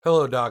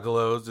Hello,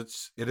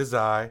 Doggalos. It is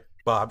I,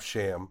 Bob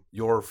Sham,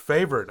 your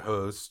favorite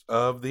host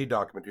of the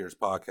Documenteers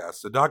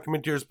podcast. The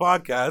Documenteers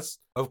podcast,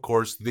 of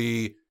course,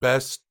 the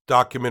best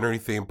documentary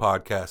themed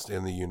podcast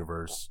in the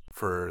universe.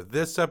 For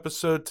this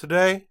episode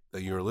today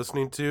that you are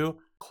listening to,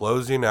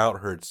 closing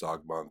out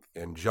Herzog Month,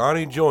 and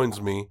Johnny joins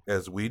me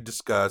as we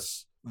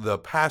discuss the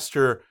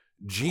pastor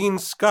Gene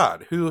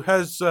Scott, who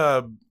has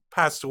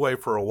passed away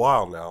for a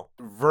while now.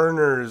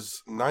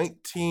 Werner's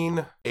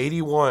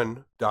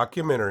 1981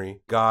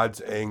 documentary, God's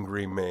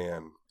Angry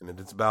Man. And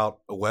it's about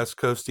a West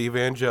Coast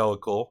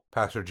evangelical,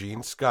 Pastor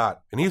Gene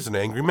Scott. And he's an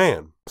angry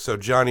man. So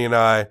Johnny and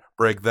I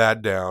break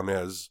that down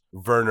as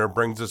Werner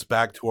brings us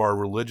back to our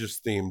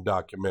religious-themed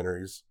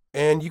documentaries.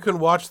 And you can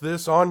watch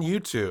this on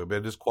YouTube.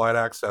 It is quite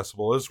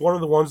accessible. It's one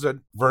of the ones that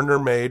Werner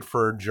made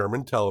for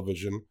German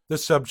television. The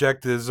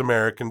subject is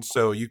American,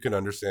 so you can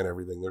understand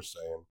everything they're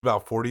saying.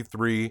 About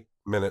 43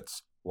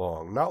 minutes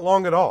long. Not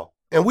long at all.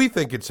 And we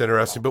think it's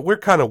interesting, but we're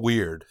kind of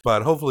weird.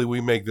 But hopefully we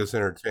make this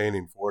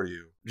entertaining for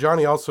you.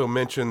 Johnny also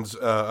mentions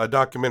a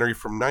documentary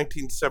from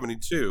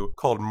 1972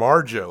 called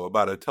Marjo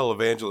about a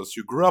televangelist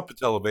who grew up a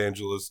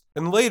televangelist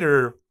and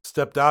later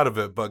stepped out of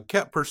it, but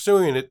kept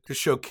pursuing it to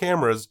show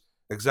cameras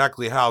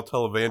exactly how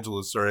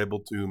televangelists are able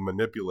to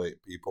manipulate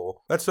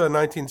people. That's a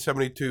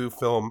 1972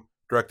 film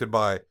directed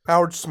by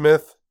Howard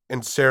Smith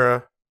and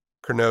Sarah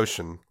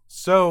Kernosian.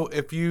 So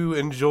if you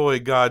enjoy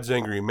God's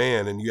Angry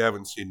Man and you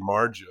haven't seen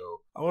Marjo,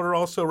 I would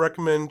also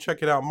recommend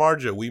checking out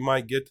Marjo. We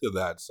might get to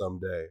that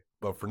someday.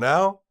 But for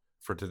now,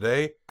 for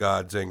today,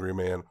 God's Angry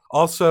Man.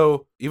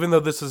 Also, even though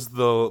this is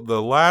the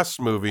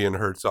last movie in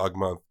Herzog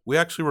Month, we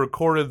actually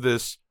recorded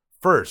this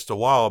first a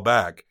while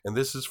back, and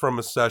this is from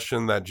a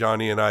session that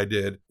Johnny and I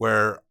did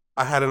where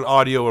I had an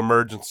audio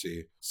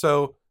emergency.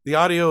 So the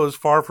audio is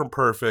far from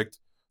perfect.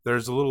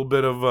 There's a little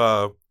bit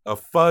of a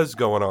fuzz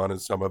going on in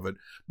some of it,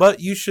 but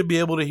you should be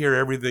able to hear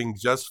everything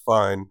just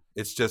fine.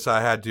 It's just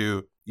I had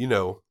to,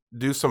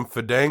 do some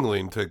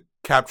fidangling to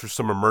capture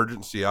some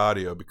emergency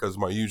audio because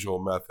my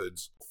usual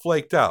methods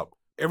flaked out.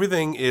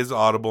 Everything is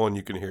audible and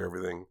you can hear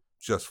everything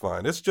just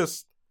fine. It's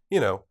just,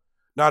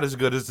 not as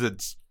good as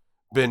it's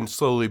been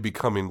slowly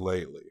becoming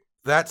lately.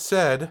 That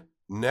said,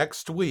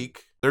 next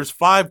week, there's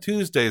 5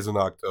 Tuesdays in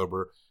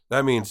October.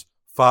 That means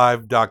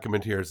 5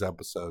 Documenteers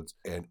episodes,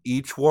 and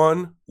each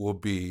one will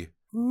be,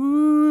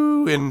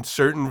 in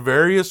certain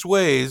various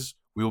ways,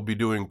 we will be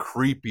doing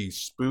creepy,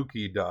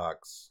 spooky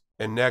docs.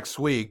 And next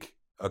week,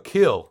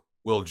 Akil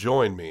will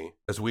join me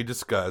as we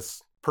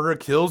discuss, per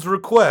Akil's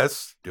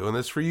request, doing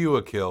this for you,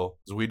 Akil,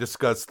 as we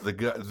discuss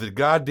the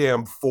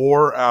goddamn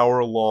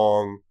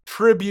 4-hour-long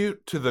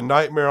tribute to the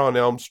Nightmare on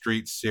Elm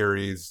Street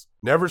series,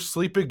 Never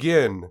Sleep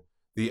Again,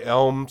 The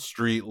Elm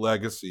Street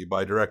Legacy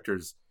by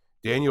directors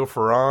Daniel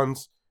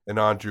Farrands and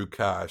Andrew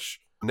Kasch.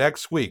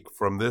 Next week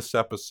from this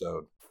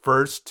episode,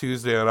 first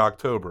Tuesday in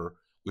October,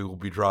 we will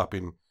be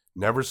dropping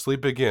Never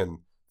Sleep Again,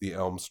 The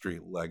Elm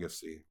Street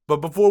Legacy. But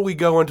before we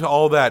go into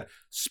all that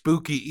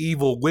spooky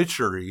evil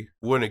witchery,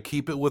 we're going to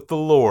keep it with the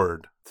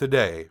Lord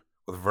today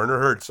with Werner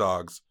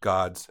Herzog's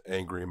God's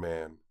Angry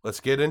Man. Let's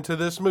get into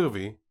this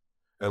movie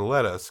and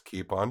let us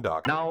keep on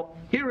docking. Now,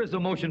 here is a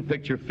motion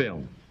picture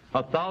film.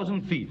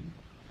 1,000 feet,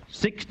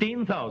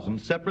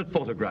 16,000 separate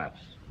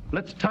photographs.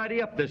 Let's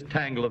tidy up this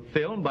tangle of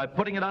film by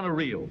putting it on a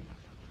reel.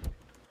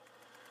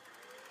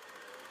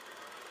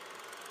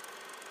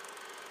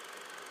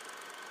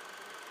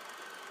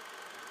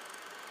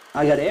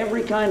 I got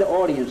every kind of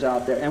audience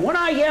out there. And when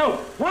I yell,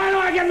 why do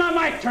I get my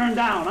mic turned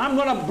down? I'm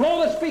going to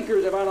blow the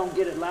speakers if I don't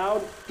get it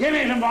loud. Give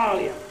me some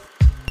volume.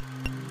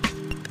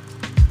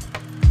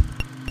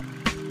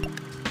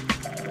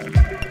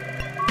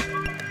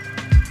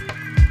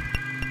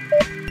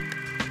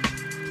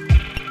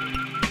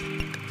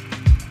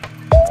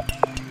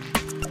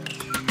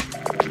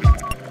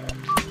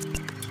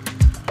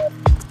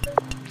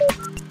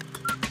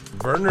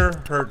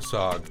 Werner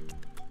Herzog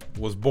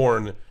was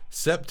born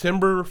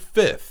September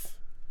 5th,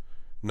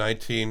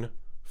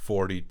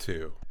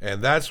 1942.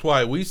 And that's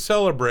why we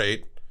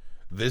celebrate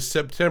this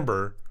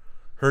September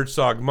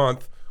Herzog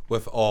Month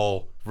with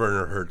all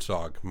Werner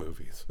Herzog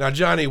movies. Now,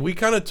 Johnny, we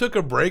kind of took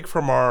a break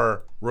from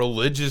our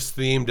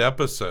religious-themed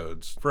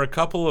episodes for a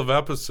couple of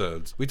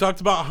episodes. We talked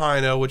about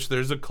Heino, which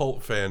there's a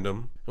cult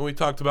fandom, and we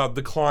talked about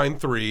Decline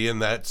 3 in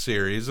that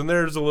series, and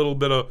there's a little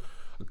bit of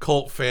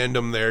cult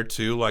fandom there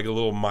too, like a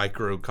little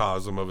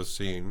microcosm of a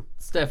scene.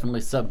 It's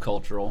definitely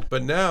subcultural.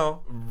 But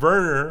now,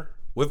 Werner,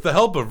 with the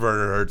help of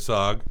Werner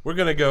Herzog, we're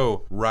going to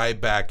go right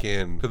back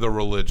into the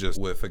religious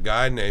with a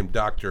guy named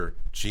Dr.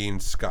 Gene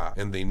Scott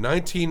in the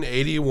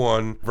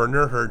 1981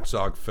 Werner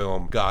Herzog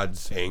film,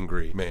 God's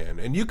Angry Man.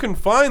 And you can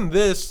find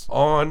this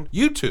on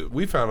YouTube.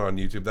 We found it on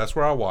YouTube. That's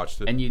where I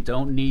watched it. And you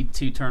don't need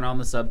to turn on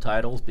the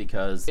subtitles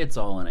because it's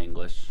all in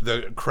English.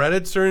 The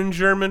credits are in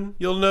German,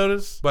 you'll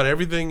notice, but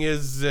everything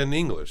is in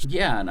English.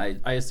 Yeah, and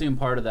I assume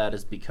part of that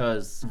is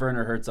because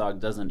Werner Herzog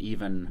doesn't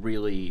even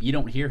really, you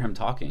don't hear him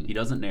talking. He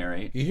doesn't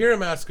narrate. You hear him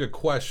him ask a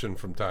question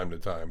from time to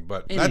time,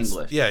 but In that's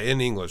English. Yeah,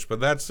 in English, but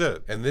that's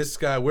it. And this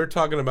guy, we're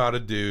talking about a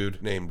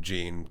dude named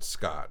Gene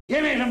Scott.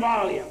 Give me some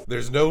volume.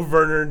 There's no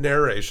Werner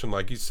narration,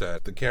 like you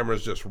said. The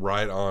camera's just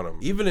right on him.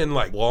 Even in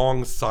like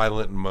long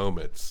silent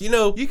moments. You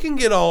know, you can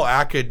get all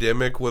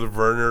academic with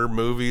Werner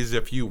movies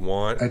if you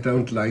want. I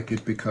don't like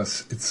it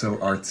because it's so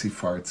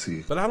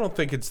artsy-fartsy. But I don't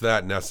think it's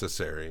that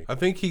necessary. I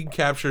think he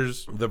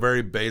captures the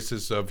very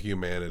basis of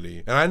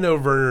humanity. And I know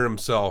Werner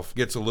himself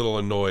gets a little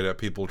annoyed at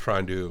people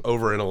trying to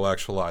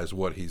over-intellectualize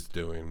what he's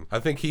doing. I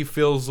think he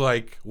feels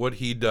like what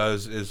he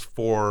does is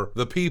for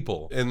the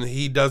people. And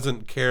he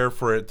doesn't care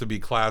for it to be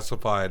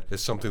classified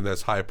as something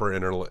that's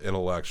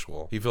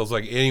hyper-intellectual. He feels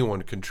like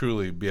anyone can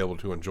truly be able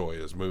to enjoy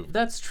his movie.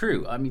 That's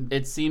true. I mean,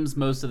 it seems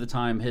most of the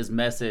time his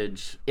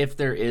message, if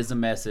there is a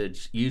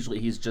message, usually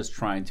he's just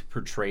trying to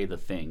portray the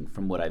thing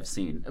from what I've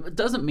seen. It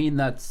doesn't mean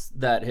that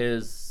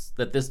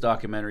this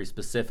documentary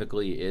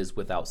specifically is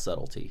without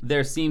subtlety.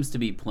 There seems to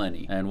be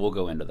plenty, and we'll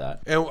go into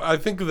that. And I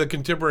think the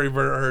contemporary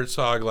Werner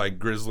Herzog, like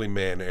Grizzly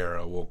Man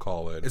era, we'll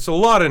call it. It's a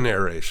lot of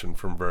narration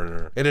from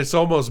Werner, and it's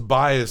almost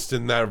biased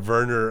in that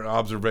Werner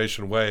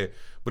observation way,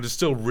 but it's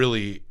still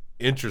really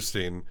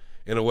interesting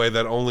in a way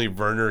that only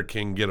Werner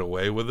can get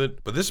away with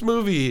it. But this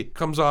movie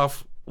comes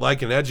off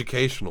like an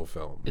educational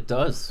film. It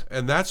does.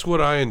 And that's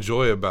what I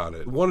enjoy about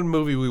it. One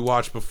movie we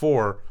watched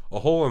before, A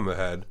Hole in the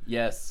Head,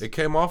 Yes. it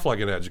came off like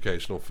an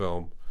educational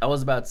film, I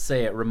was about to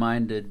say it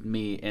reminded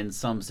me in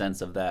some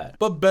sense of that.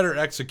 but better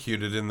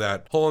executed in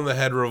that Hole in the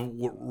Head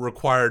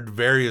required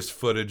various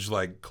footage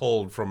like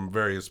culled from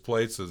various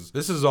places.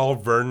 This is all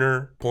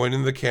Werner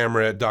pointing the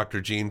camera at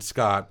Dr. Gene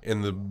Scott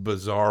in the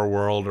bizarre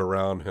world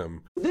around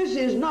him. This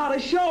is not a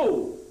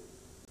show.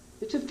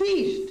 It's a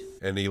feast.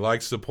 And he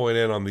likes to point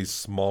in on these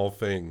small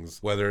things,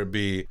 whether it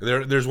be,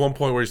 there's one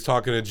point where he's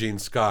talking to Gene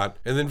Scott,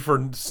 and then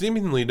for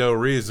seemingly no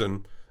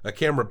reason, a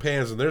camera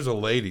pans and there's a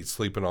lady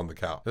sleeping on the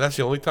couch. And that's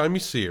the only time you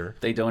see her.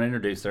 They don't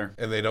introduce her.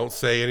 And they don't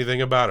say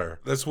anything about her.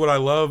 That's what I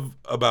love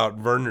about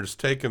Werner's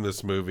take in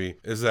this movie,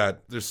 is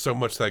that there's so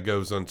much that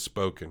goes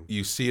unspoken.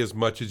 You see as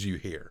much as you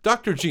hear.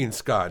 Dr. Gene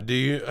Scott, do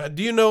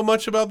you know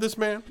much about this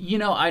man? You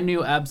know, I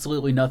knew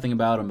absolutely nothing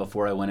about him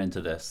before I went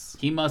into this.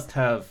 He must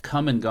have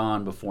come and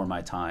gone before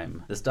my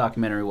time. This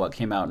documentary,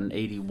 came out in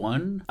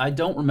 81? I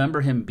don't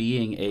remember him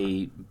being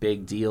a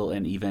big deal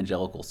in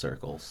evangelical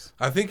circles.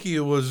 I think he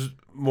was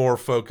more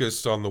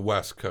focused on the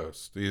West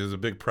Coast. He has a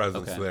big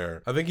presence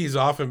there. I think he's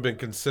often been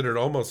considered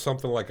almost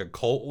something like a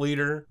cult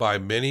leader by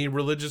many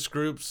religious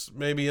groups,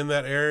 maybe in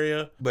that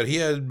area. But he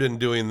had been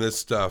doing this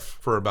stuff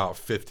for about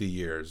 50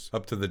 years,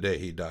 up to the day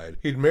he died.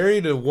 He'd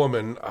married a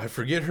woman, I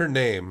forget her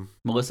name.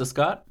 Melissa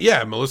Scott?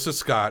 Yeah, Melissa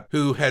Scott,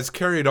 who has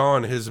carried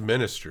on his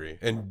ministry.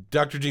 And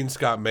Dr. Gene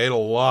Scott made a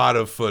lot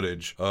of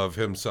footage of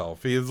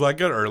himself. He is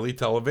like an early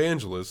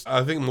televangelist.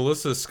 I think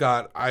Melissa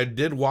Scott, I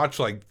did watch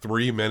like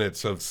 3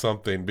 minutes of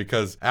something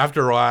because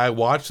after I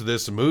watched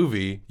this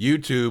movie,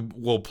 YouTube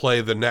will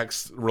play the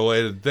next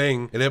related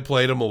thing, and it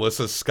played a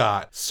Melissa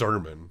Scott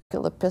sermon.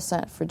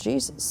 1% for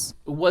Jesus.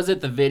 Was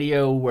it the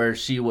video where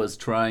she was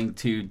trying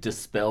to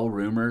dispel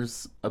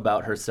rumors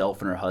about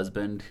herself and her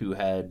husband who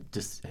had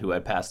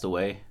passed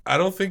away? I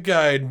don't think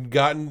I'd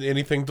gotten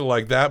anything to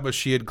like that, but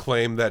she had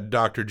claimed that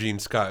Dr. Gene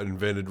Scott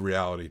invented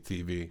reality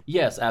TV.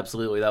 Yes,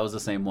 absolutely. That was the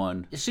same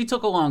one. She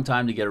took a long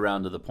time to get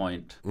around to the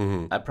point.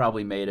 I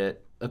probably made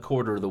it a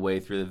quarter of the way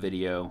through the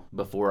video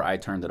before I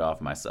turned it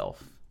off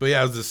myself. But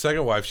yeah, as the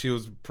second wife, she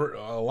was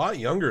a lot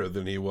younger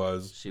than he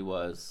was. She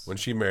was. When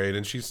she married,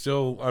 and she's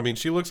still, I mean,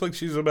 she looks like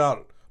she's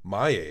about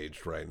my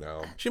age right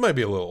now. She might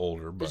be a little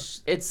older, but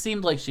It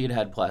seemed like she had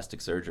had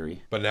plastic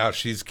surgery. but now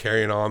she's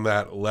carrying on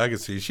that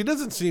legacy. She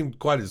doesn't seem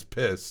quite as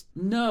pissed.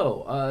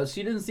 No,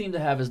 she didn't seem to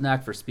have his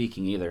knack for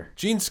speaking either.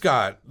 Gene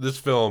Scott, this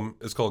film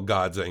is called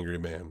God's Angry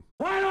Man.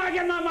 Why do I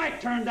get my mic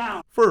turned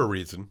down? For a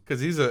reason, because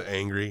he's an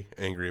angry,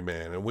 angry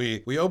man. And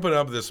we open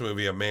up this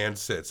movie, a man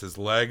sits, his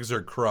legs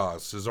are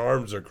crossed, his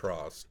arms are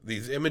crossed.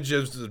 These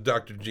images of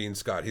Dr. Gene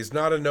Scott, he's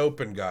not an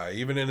open guy,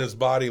 even in his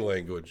body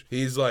language.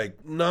 He's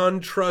like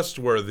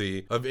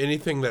non-trustworthy of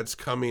anything that's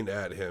coming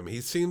at him.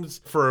 He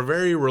seems, for a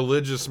very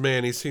religious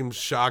man, he seems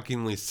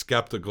shockingly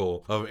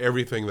skeptical of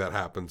everything that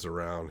happens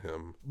around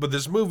him. But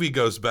this movie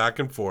goes back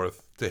and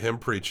forth to him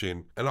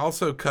preaching, and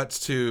also cuts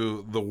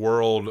to the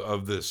world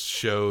of this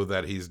show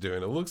that he's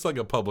doing. It looks like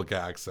a public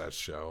access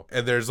show,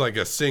 and there's like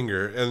a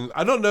singer, and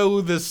I don't know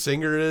who this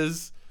singer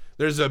is.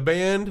 There's a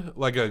band,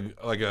 like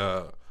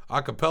a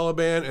a cappella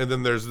band, and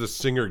then there's this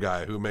singer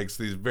guy who makes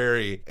these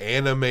very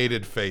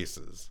animated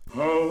faces.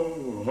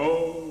 Ho,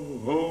 ho,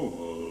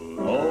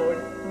 ho, Lord,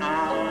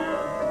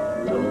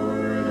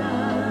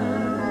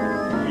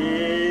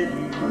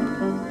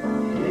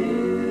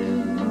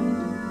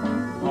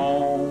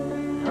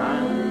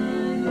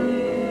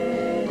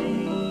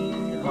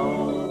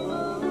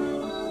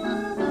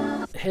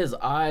 His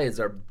eyes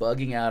are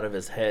bugging out of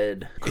his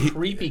head.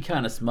 Creepy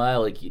kind of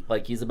smile,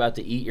 like he's about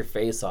to eat your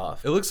face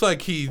off. It looks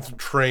like he's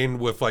trained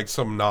with like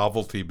some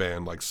novelty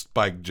band like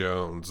Spike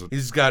Jones.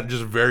 He's got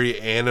just very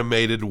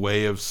animated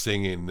way of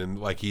singing, and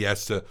like he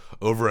has to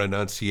over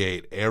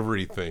enunciate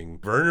everything.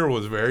 Werner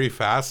was very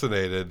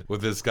fascinated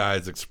with this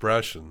guy's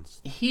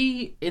expressions.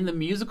 He, in the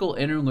musical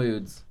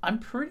interludes, I'm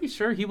pretty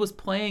sure he was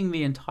playing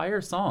the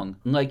entire song.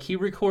 Like, he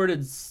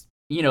recorded,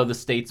 The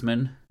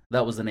Statesman.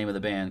 That was the name of the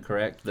band,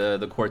 correct?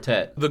 The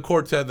quartet. The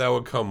quartet that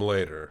would come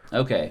later.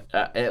 Okay.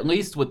 At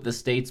least with The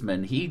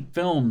Statesman, he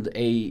filmed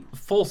a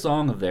full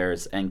song of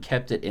theirs and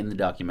kept it in the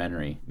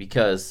documentary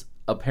because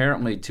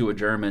apparently to a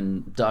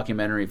German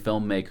documentary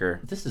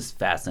filmmaker, this is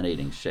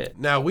fascinating shit.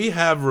 Now, we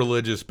have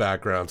religious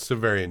backgrounds to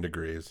varying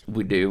degrees.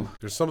 We do.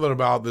 There's something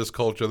about this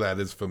culture that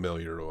is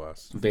familiar to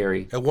us.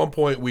 Very. At one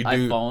point, we do...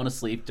 I've fallen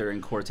asleep during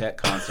quartet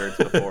concerts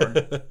before.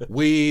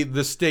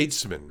 The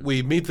Statesman.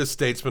 We meet the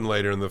Statesman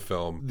later in the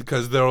film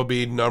because there will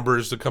be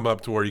numbers to come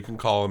up to where you can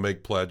call and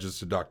make pledges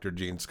to Dr.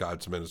 Gene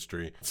Scott's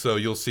ministry. So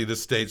you'll see the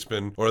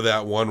Statesman or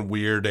that one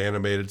weird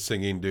animated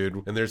singing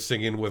dude, and they're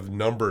singing with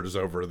numbers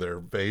over their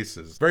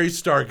faces. Very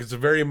stark. It's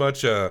very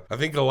much I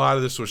think a lot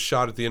of this was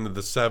shot at the end of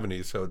the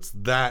 70s, so it's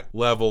that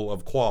level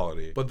of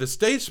quality. But the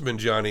Statesman,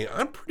 Johnny,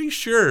 I'm pretty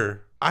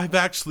sure I've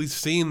actually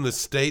seen the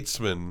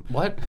Statesman.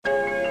 What?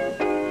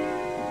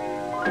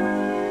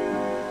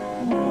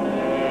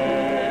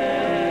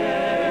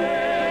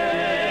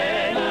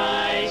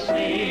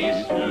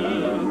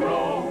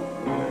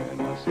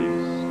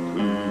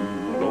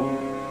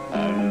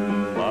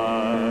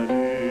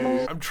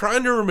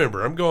 Trying to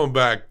remember. I'm going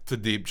back to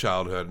deep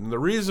childhood. And the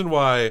reason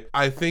why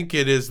I think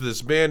it is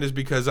this band is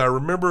because I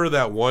remember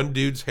that one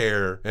dude's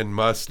hair and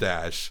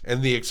mustache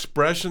and the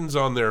expressions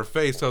on their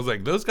face. I was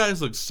like, those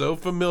guys look so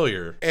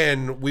familiar.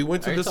 And we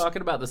went to Are this... you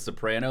talking about the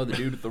soprano, the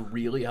dude with the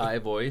really high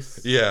voice?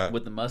 Yeah.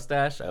 With the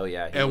mustache? Oh,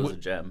 yeah. He was a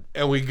gem.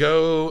 And we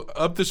go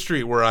up the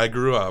street where I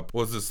grew up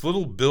was this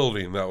little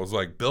building that was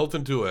like built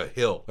into a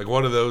hill. Like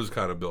one of those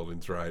kind of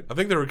buildings, right? I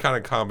think they were kind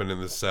of common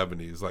in the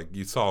 70s. Like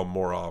you saw them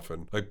more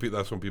often. Like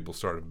that's when people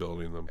started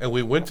building them. And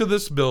we went to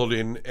this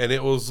building and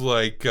it was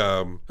like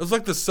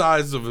the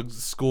size of a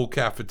school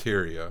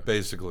cafeteria,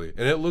 basically.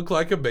 And it looked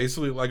like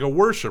basically like a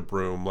worship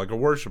room, like a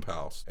worship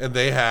house. And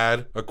they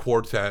had a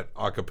quartet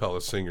a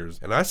cappella singers.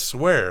 And I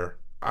swear,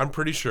 I'm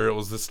pretty sure it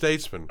was the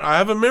Statesman. I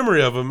have a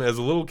memory of them as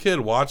a little kid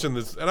watching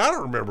this, and I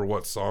don't remember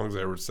what songs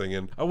they were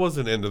singing. I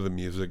wasn't into the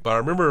music, but I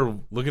remember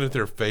looking at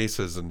their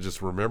faces and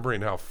just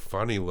remembering how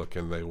funny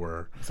looking they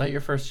were. Is that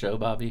your first show,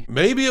 Bobby?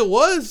 Maybe it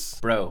was.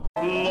 Bro.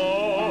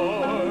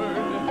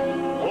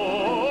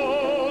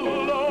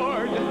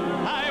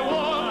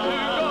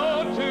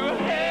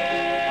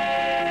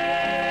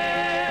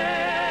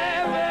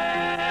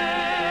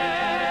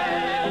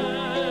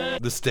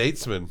 The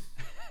Statesman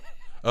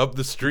up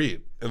the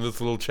street in this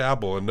little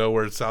chapel in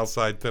nowhere,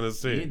 Southside,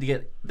 Tennessee. You need to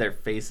get their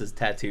faces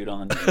tattooed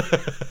on.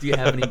 Do you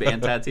have any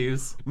band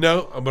tattoos?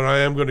 No, but I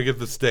am going to get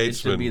the It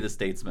Statesman. should be the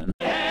Statesman.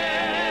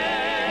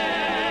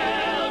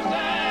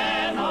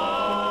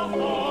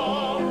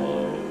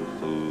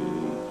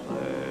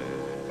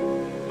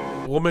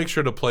 We'll make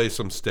sure to play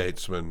some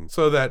Statesman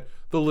so that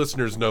the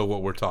listeners know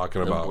what we're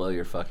talking It'll about. blow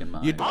your fucking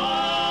mind. You-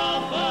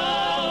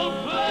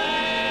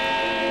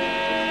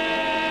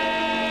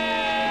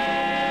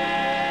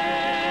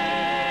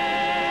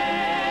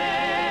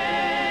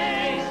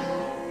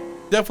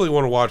 Definitely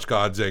want to watch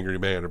God's Angry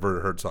Man, a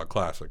Werner Herzog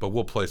classic, but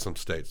we'll play some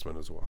Statesman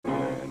as well.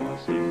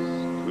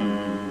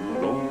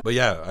 But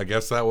yeah, I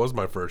guess that was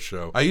my first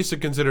show. I used to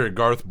consider it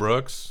Garth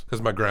Brooks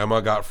because my grandma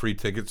got free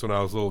tickets when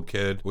I was a little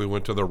kid. We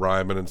went to the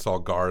Ryman and saw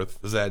Garth.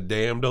 It was that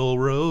damned old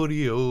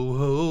rodeo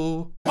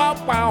ho.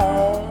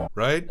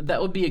 Right?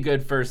 That would be a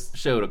good first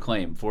show to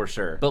claim, for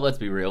sure. But let's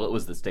be real, it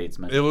was the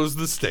Statesman. It was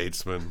the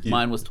Statesman.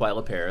 Mine was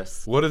Twyla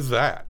Paris. What is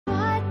that?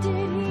 What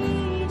did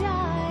he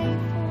die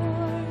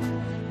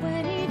for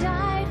when he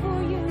died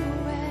for you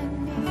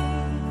and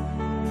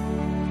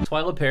me?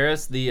 Twyla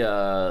Paris,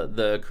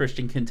 the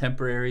Christian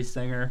contemporary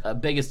singer,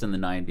 biggest in the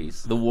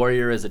 90s. The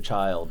Warrior as a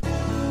Child.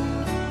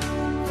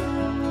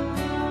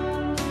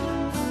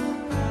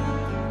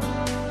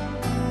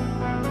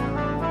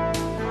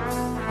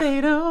 They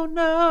don't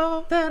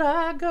know that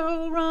I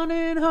go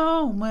running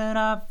home when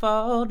I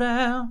fall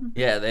down.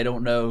 Yeah, they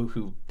don't know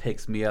who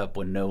picks me up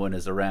when no one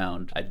is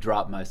around. I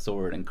drop my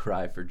sword and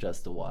cry for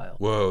just a while.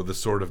 Whoa, the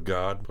sword of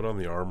God. Put on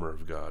the armor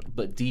of God.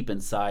 But deep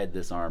inside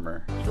this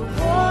armor, The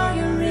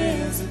warrior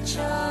is a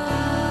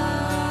child.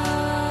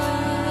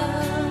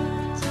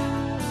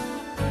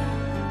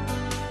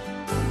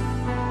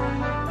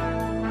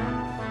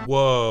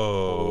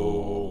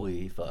 Whoa.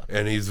 holy fuck.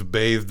 And he's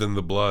bathed in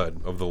the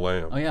blood of the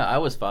Lamb. Oh yeah, I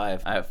was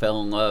 5. I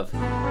fell in love.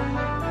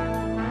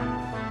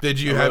 Did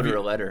you I have wrote her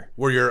a letter.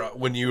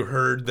 when you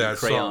heard that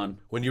Crayon. song,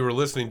 when you were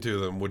listening to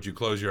them, would you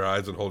close your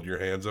eyes and hold your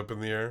hands up in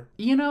the air?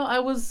 You know, I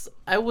was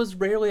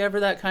rarely ever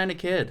that kind of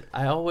kid.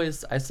 I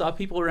saw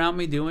people around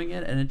me doing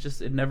it, and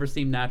it never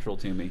seemed natural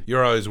to me. You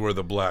always were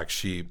the black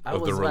sheep I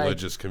of the was like-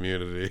 religious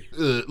community.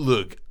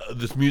 Look,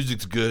 this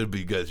music's good, but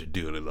you guys are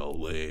doing it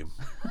all lame.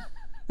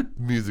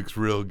 Music's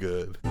real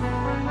good.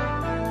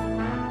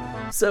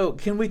 So,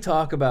 can we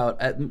talk about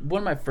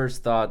one of my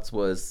first thoughts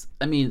was,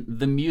 I mean,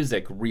 the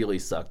music really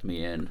sucked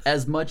me in.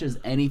 As much as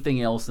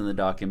anything else in the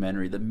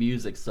documentary, the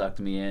music sucked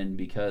me in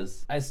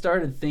because I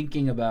started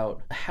thinking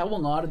about how a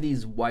lot of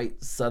these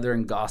white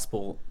Southern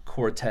gospel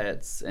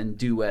quartets and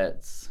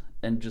duets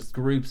and just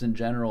groups in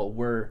general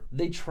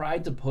they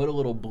tried to put a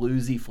little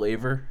bluesy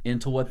flavor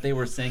into what they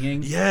were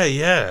singing.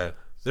 Yeah.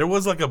 There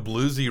was like a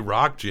bluesy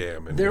rock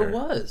jam in There here.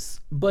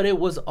 was, but it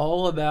was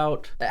all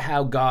about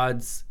how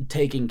God's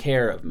taking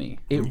care of me.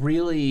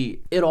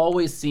 It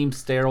always seemed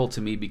sterile to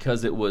me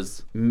because it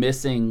was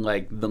missing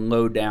like the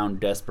low down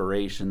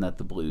desperation that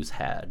the blues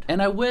had.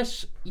 And I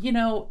wish,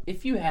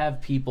 if you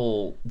have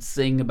people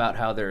sing about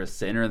how they're a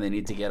sinner and they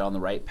need to get on the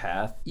right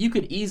path, you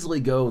could easily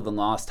go the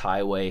Lost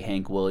Highway,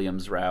 Hank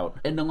Williams route,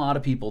 and a lot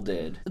of people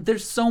did.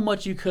 There's so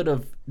much you could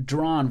have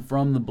drawn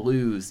from the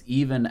blues,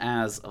 even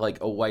as like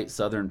a white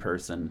Southern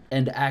person,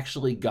 and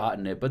actually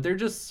gotten it, but they're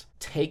just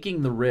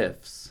taking the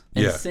riffs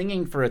and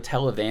singing for a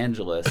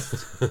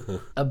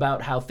televangelist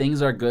about how things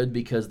are good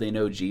because they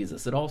know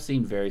Jesus. It all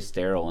seemed very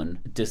sterile and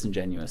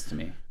disingenuous to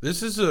me.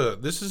 This is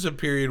a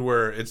period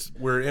where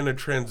we're in a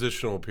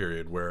transitional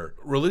period where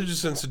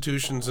religious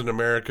institutions in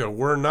America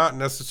were not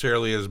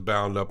necessarily as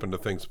bound up into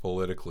things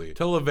politically.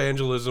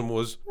 Televangelism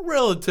was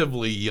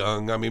relatively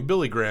young. I mean,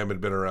 Billy Graham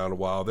had been around a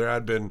while. There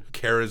had been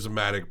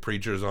charismatic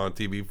preachers on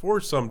TV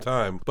for some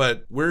time,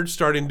 but we're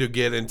starting to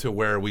get into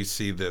where we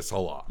see this a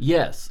lot.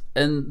 Yes,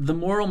 and the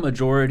moral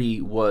majority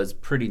was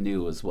pretty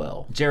new as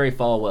well. Jerry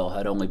Falwell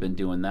had only been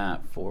doing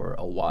that for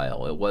a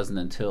while. It wasn't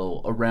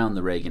until around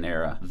the Reagan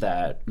era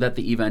that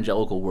the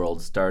evangelical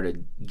world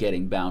started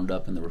getting bound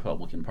up in the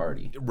Republican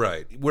Party.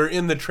 Right. We're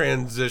in the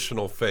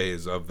transitional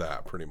phase of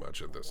that pretty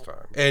much at this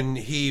time. And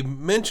he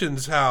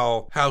mentions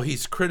how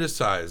he's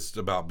criticized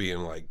about being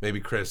like maybe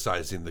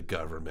criticizing the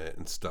government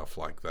and stuff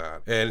like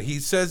that. And he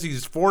says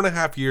he's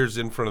 4.5 years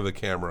in front of the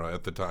camera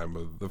at the time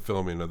of the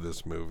filming of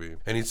this movie.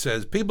 And he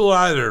says, people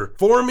are either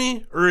for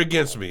me or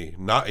against me.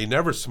 He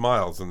never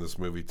smiles in this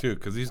movie too,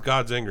 because he's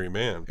God's angry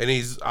man. And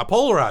I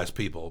polarize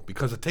people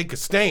because I take a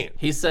stand.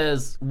 He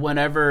says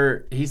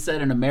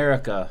in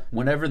America,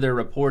 whenever they're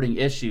reporting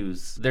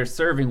issues, they're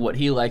serving what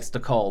he likes to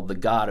call the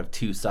God of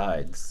two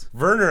sides.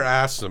 Werner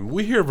asks him,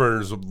 we hear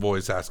Werner's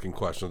voice asking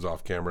questions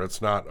off camera.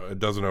 It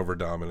doesn't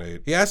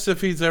over-dominate. He asks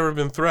if he's ever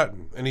been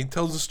threatened. And he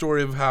tells the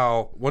story of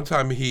how one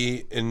time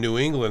in New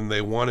England,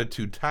 they wanted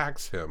to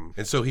tax him.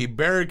 And so he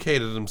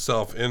barricaded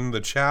himself in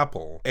the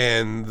chapel.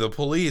 And the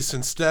police,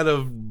 instead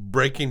of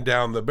breaking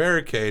down the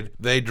barricade,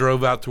 they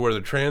drove out to where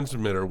the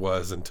transmitter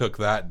was and took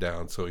that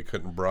down so he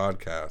couldn't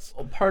broadcast.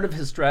 Well, part of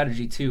his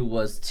strategy too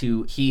was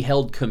he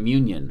held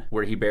communion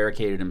where he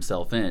barricaded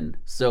himself in.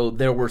 So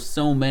there were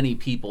so many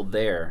people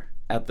there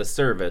at the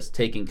service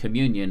taking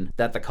communion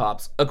that the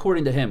cops,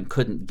 according to him,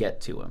 couldn't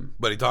get to him.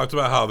 But he talked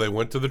about how they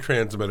went to the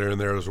transmitter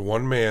and there was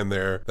one man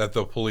there that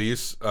the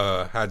police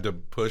had to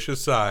push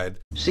aside.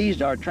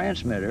 Seized our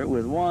transmitter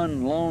with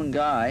one lone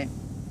guy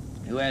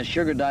who has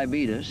sugar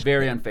diabetes.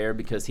 Very unfair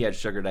because he had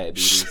sugar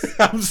diabetes.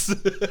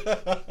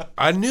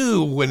 I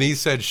knew when he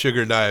said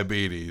sugar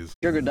diabetes.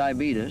 Sugar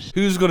diabetes.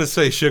 Who's going to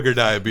say sugar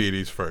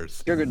diabetes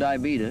first? Sugar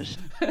diabetes.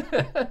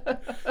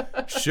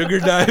 Sugar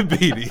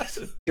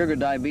diabetes. Sugar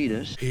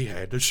diabetes. He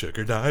had the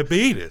sugar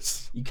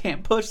diabetes. You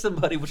can't push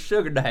somebody with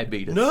sugar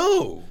diabetes.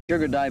 No.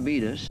 Sugar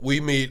diabetes.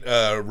 We meet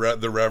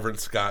the Reverend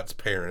Scott's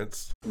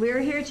parents. We're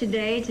here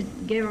today to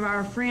give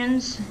our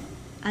friends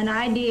an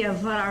idea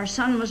of what our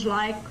son was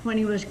like when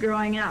he was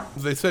growing up.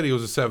 They said he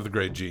was a 7th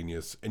grade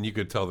genius, and you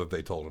could tell that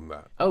they told him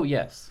that. Oh,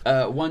 yes.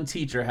 One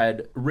teacher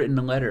had written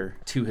a letter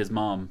to his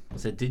mom.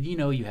 Said, did you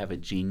know you have a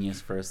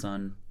genius for a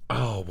son?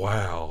 Oh,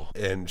 wow.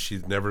 And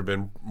she's never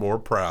been more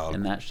proud.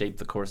 And that shaped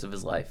the course of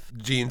his life.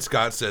 Gene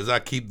Scott says, I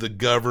keep the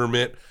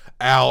government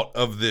out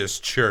of this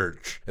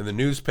church. And the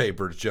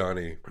newspapers,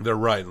 Johnny, they're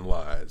writing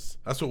lies.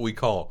 That's what we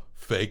call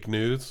fake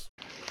news.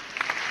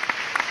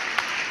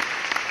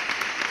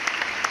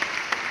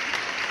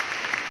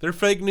 They're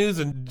fake news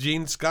and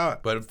Gene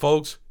Scott. But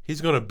folks,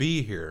 he's going to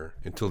be here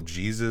until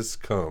Jesus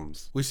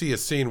comes. We see a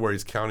scene where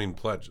he's counting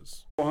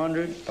pledges.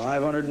 400,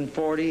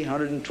 540,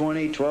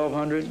 120,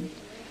 1,200,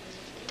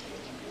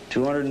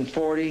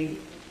 240,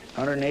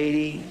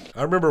 180.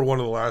 I remember one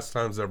of the last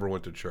times I ever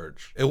went to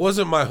church. It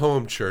wasn't my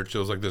home church. It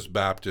was like this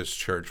Baptist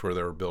church where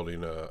they were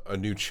building a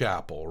new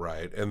chapel,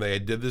 right? And they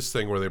did this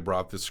thing where they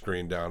brought the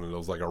screen down and it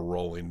was like a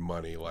rolling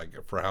money, like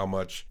for how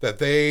much that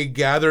they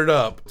gathered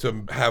up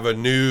to have a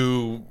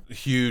new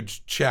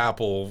huge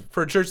chapel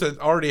for a church that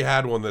already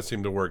had one that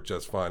seemed to work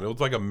just fine. It was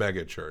like a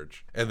mega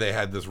church. And they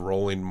had this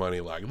rolling money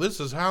like,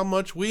 this is how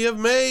much we have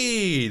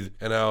made.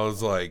 And I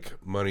was like,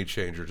 money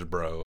changers,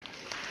 bro.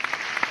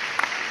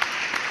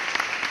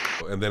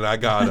 And then I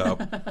got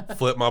up,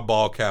 flipped my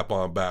ball cap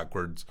on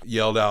backwards,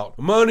 yelled out,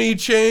 "Money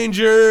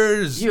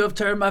changers!" You have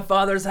turned my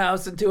father's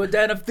house into a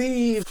den of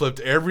thieves. Flipped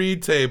every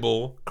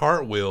table,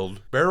 cartwheeled,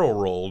 barrel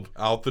rolled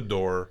out the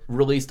door.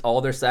 Released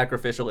all their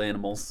sacrificial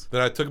animals.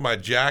 Then I took my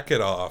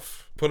jacket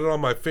off, put it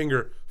on my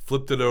finger,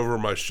 flipped it over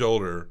my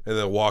shoulder, and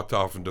then walked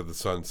off into the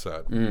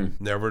sunset.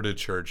 Never to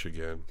church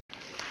again.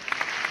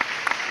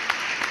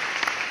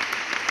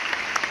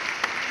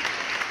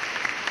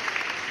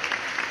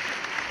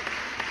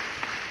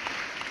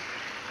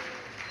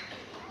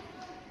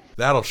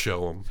 That'll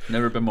show them.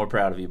 Never been more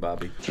proud of you,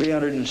 Bobby.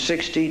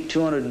 $360,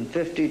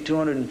 $250,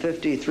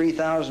 $250,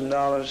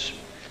 $3,000.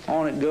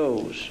 On it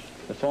goes.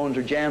 The phones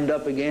are jammed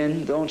up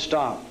again. Don't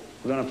stop.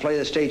 We're going to play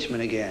the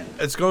Statesman again.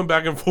 It's going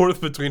back and forth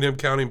between him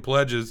counting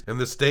pledges and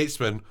the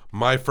Statesman,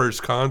 my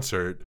first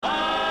concert.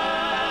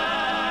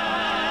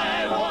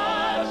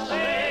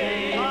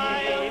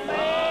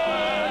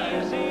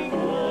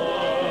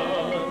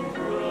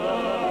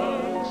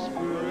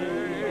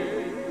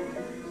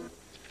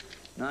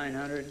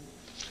 $900,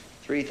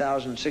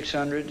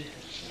 $3,600,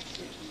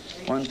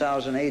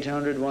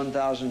 $1,800,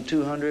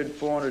 $1,200,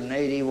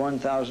 $480,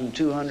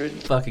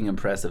 $1,200. Fucking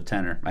impressive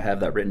tenor. I have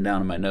that written down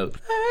in my note.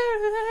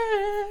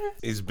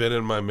 He's been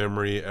in my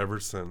memory ever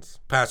since.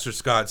 Pastor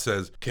Scott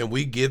says, "Can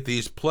we get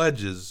these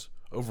pledges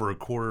over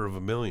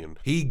 $250,000?"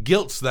 He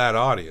guilts that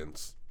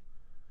audience.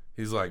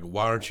 He's like,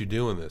 "Why aren't you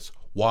doing this?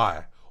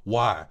 Why?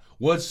 Why?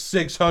 What's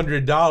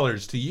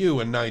 $600 to you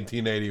in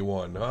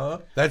 1981, huh?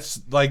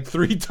 That's like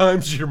 3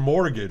 times your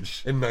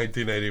mortgage in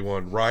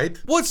 1981, right?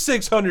 What's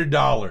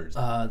 $600?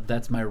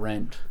 That's my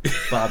rent,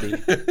 Bobby.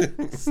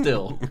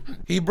 Still.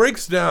 He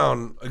breaks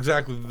down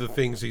exactly the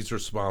things he's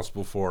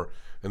responsible for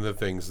and the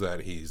things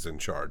that he's in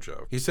charge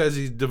of. He says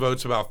he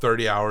devotes about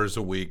 30 hours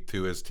a week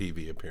to his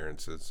TV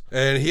appearances.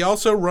 And he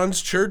also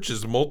runs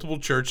churches, multiple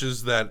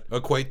churches that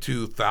equate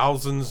to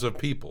thousands of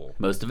people.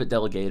 Most of it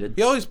delegated.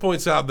 He always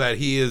points out that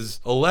he is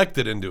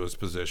elected into his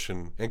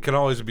position and can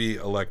always be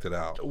elected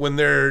out. When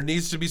there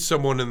needs to be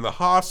someone in the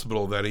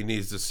hospital that he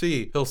needs to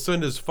see, he'll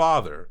send his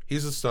father.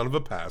 He's the son of a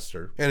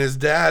pastor. And his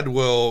dad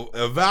will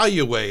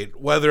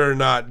evaluate whether or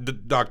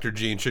not Dr.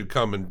 Gene should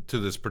come into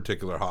this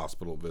particular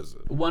hospital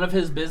visit. One of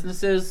his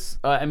businesses,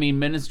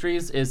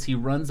 ministries, is he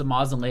runs a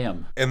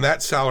mausoleum. And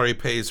that salary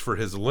pays for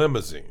his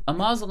limousine. A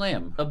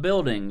mausoleum, a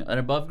building, an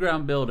above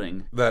ground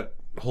building. That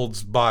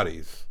holds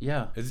bodies.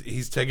 Yeah.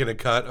 He's taking a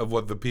cut of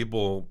what the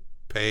people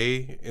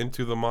pay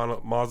into the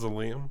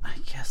mausoleum. I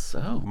guess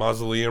so.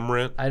 Mausoleum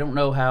rent. I don't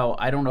know how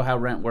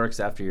rent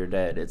works after you're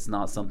dead. It's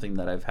not something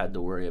that I've had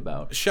to worry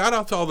about. Shout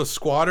out to all the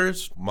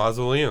squatters,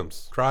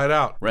 mausoleums. Try it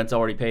out. Rent's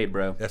already paid,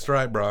 bro. That's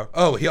right, bro.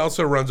 Oh, he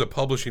also runs a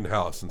publishing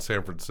house in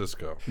San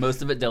Francisco.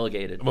 Most of it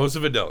delegated. Most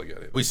of it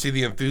delegated. We see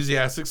the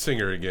enthusiastic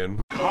singer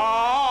again.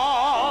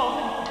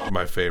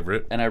 My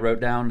favorite. And I wrote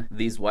down,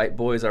 these white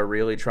boys are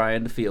really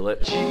trying to feel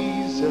it.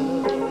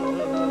 Jesus.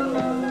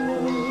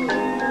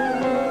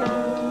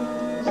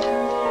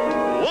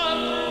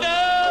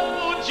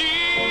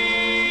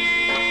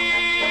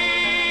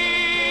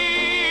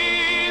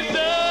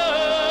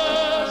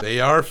 They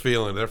are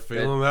feeling. They're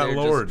feeling they're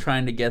Lord. Just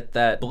trying to get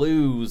that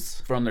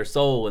blues from their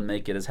soul and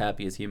make it as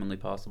happy as humanly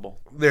possible.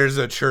 There's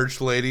a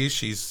church lady.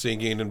 She's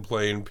singing and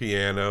playing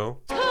piano.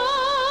 To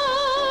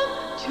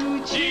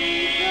Jesus.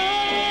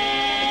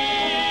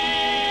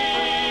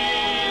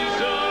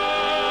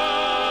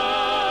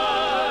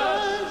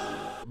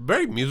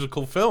 Very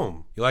musical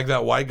film. You like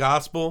that white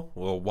gospel?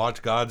 Well,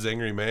 watch God's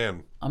Angry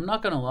Man. I'm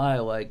not gonna lie,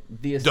 like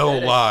the aesthetics.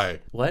 Don't lie.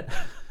 What?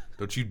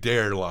 Don't you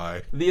dare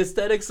lie. The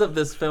aesthetics of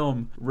this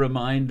film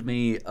remind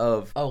me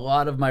of a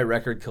lot of my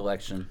record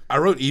collection. I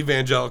wrote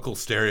evangelical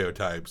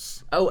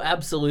stereotypes. Oh,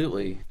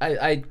 absolutely.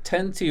 I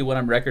tend to, when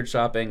I'm record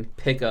shopping,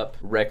 pick up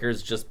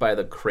records just by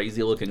the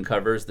crazy looking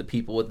covers, the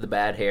people with the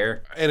bad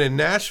hair. And in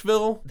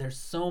Nashville, there's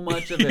so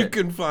much of you it.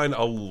 can find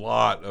a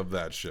lot of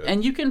that shit.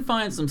 And you can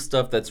find some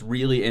stuff that's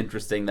really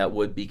interesting that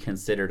would be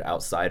considered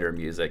outsider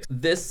music.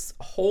 This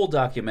whole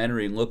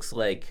documentary looks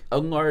like a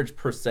large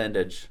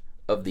percentage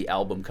of the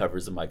album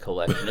covers in my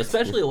collection,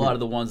 especially a lot of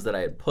the ones that I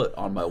had put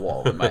on my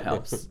wall in my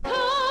house.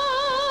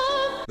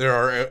 There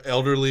are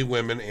elderly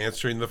women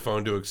answering the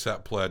phone to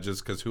accept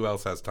pledges, because who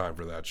else has time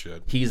for that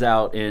shit? He's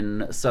out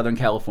in Southern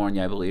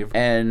California, I believe,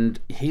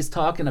 and he's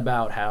talking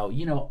about how,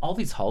 all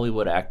these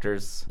Hollywood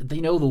actors, they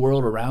know the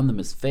world around them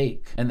is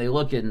fake, and they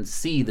look and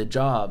see the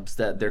jobs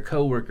that their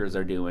coworkers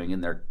are doing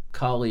and their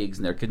colleagues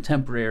and their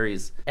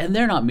contemporaries, and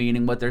they're not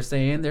meaning what they're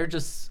saying. They're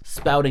just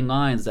spouting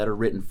lines that are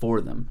written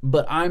for them.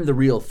 But I'm the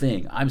real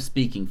thing. I'm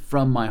speaking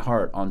from my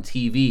heart on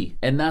TV,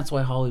 and that's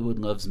why Hollywood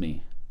loves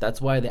me. That's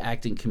why the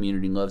acting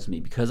community loves me,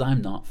 because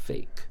I'm not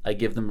fake. I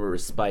give them a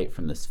respite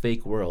from this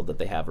fake world that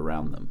they have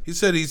around them. He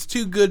said he's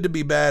too good to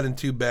be bad and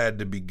too bad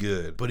to be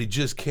good, but he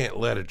just can't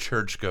let a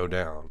church go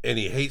down. And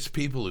he hates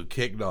people who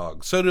kick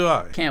dogs. So do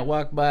I. Can't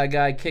walk by a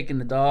guy kicking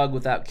the dog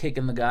without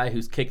kicking the guy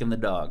who's kicking the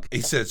dog.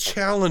 He says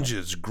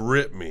challenges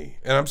grip me,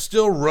 and I'm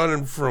still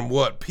running from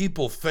what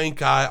people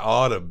think I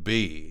ought to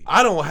be.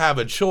 I don't have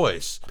a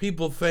choice.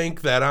 People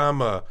think that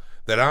I'm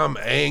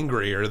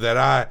angry, or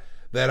that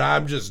that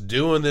I'm just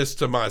doing this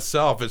to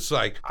myself. It's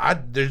like,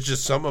 there's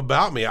just something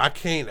about me. I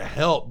can't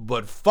help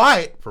but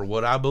fight for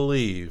what I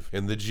believe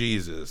in the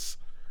Jesus.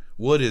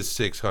 What is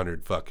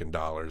 $600 fucking in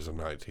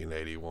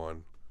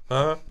 1981?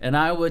 Huh? And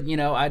I would,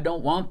 I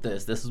don't want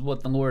this. This is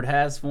what the Lord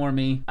has for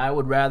me. I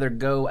would rather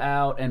go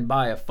out and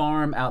buy a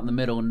farm out in the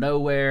middle of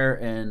nowhere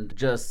and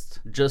just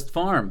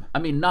farm. I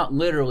mean, not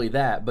literally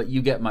that, but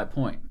you get my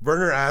point.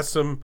 Werner asked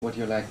him, would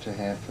you like to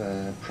have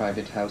a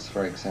private house,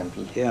 for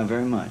example? Yeah,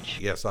 very much.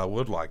 Yes, I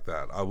would like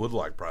that. I would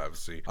like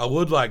privacy. I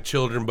would like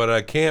children, but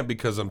I can't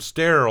because I'm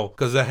sterile,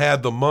 because I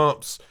had the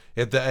mumps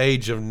at the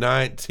age of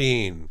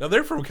 19. Now,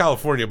 they're from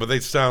California, but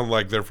they sound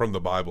like they're from the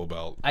Bible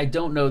Belt. I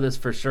don't know this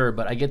for sure,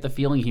 but I get the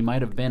feeling he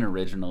might have been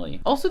originally.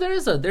 Also, there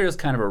is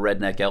kind of a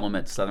redneck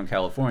element to Southern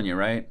California,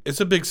 right?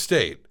 It's a big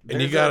state. And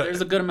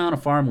there's a good amount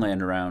of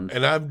farmland around.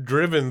 And I've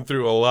driven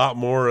through a lot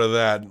more of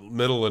that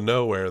middle of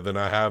nowhere than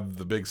I have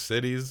the big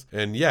cities.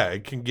 And yeah,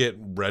 it can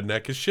get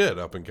redneck as shit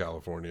up in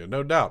California,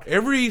 no doubt.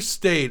 Every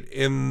state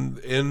in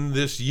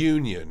this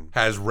union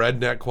has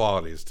redneck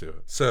qualities to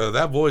it. So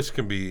that voice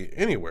can be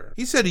anywhere.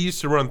 He said he used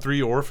to run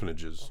 3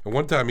 orphanages. And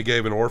one time he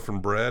gave an orphan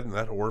bread, and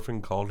that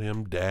orphan called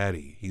him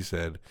Daddy. He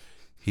said,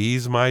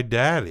 "He's my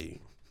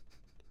daddy."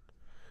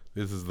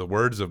 This is the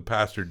words of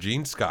Pastor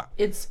Gene Scott.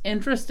 It's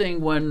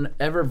interesting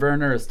whenever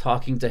Werner is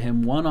talking to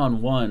him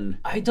one-on-one.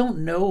 I don't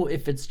know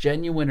if it's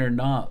genuine or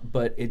not,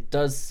 but it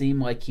does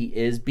seem like he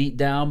is beat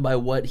down by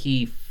what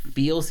he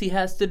feels he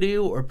has to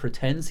do or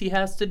pretends he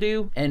has to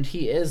do. And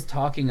he is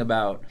talking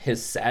about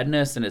his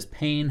sadness and his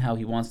pain, how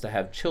he wants to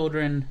have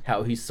children,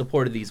 how he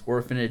supported these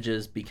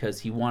orphanages because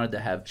he wanted to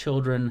have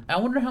children. I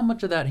wonder how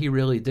much of that he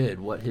really did,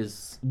 what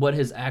his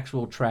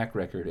actual track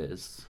record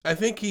is. I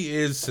think he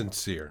is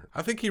sincere.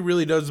 I think he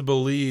really does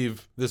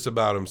believe this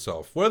about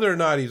himself. Whether or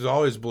not he's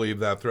always believed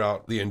that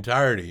throughout the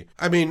entirety.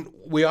 I mean,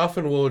 we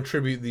often will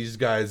attribute these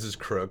guys as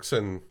crooks,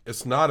 and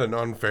it's not an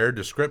unfair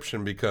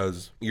description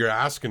because you're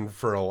asking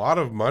for a lot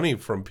of money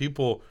from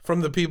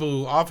the people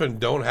who often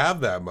don't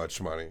have that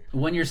much money.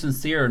 When you're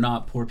sincere or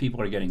not, poor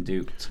people are getting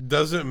duped.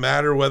 Doesn't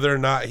matter whether or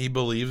not he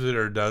believes it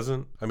or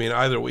doesn't. I mean,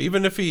 either way,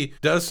 even if he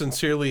does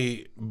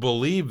sincerely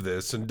believe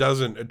this and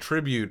doesn't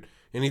attribute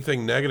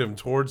anything negative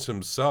towards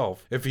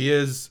himself, if he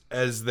is,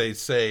 as they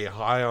say,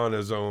 high on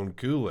his own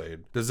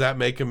Kool-Aid, does that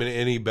make him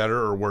any better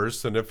or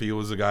worse than if he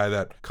was a guy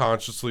that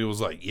consciously was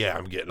like, yeah,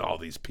 I'm getting all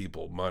these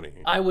people money?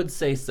 I would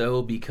say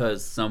so,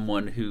 because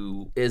someone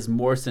who is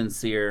more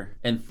sincere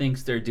and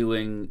thinks they're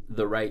doing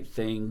the right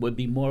thing would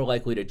be more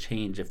likely to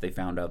change if they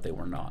found out they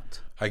were not.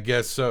 I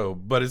guess so,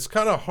 but it's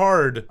kind of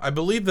hard. I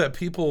believe that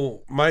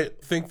people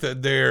might think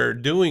that they're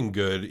doing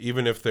good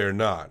even if they're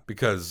not,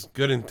 because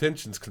good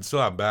intentions can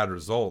still have bad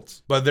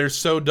results. But they're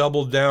so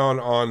doubled down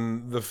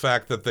on the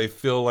fact that they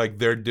feel like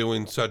they're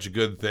doing such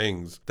good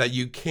things that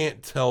you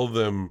can't tell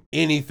them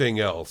anything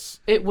else.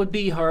 It would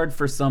be hard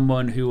for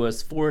someone who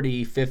was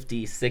 40,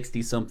 50,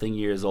 60 something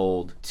years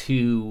old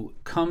to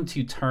come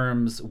to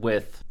terms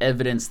with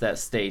evidence that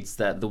states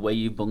that the way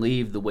you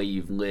believe, the way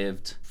you've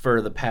lived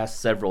for the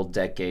past several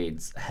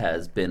decades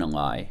has been a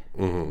lie,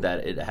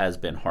 that it has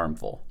been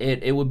harmful.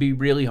 It would be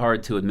really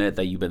hard to admit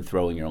that you've been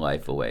throwing your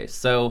life away.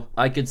 So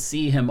I could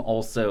see him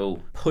also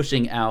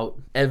pushing out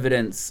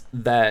evidence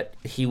that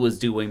he was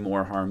doing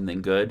more harm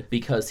than good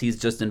because he's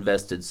just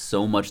invested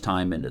so much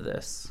time into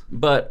this.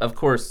 But of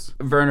course,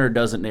 Werner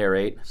doesn't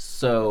narrate,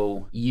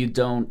 so you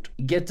don't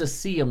get to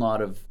see a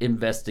lot of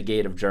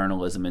investigative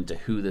journalism into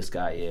who this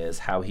guy is,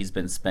 how he's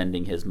been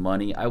spending his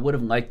money. I would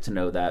have liked to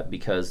know that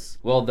because,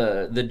 well,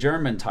 the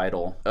German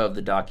title of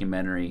the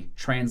documentary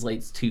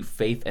translates to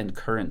Faith and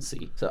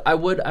Currency. So I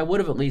would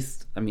have at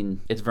least, I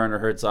mean, it's Werner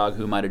Herzog,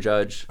 who am I to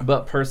judge?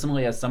 But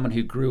personally, as someone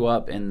who grew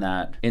up in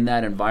that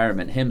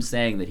environment, him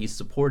saying that he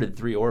supported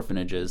 3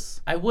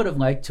 orphanages, I would have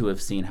liked to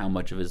have seen how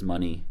much of his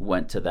money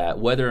went to that,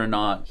 whether or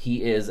not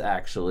he is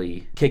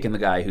actually kicking the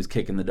guy who's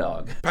kicking the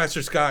dog.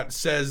 Pastor Scott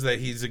says that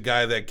he's a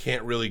guy that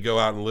can't really go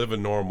out and live a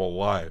normal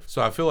life.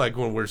 So I feel like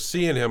when we're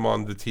seeing him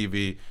on the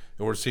TV,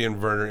 and we're seeing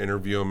Werner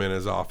interview him in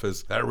his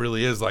office, that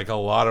really is like a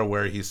lot of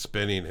where he's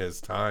spending his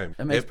time.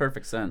 That makes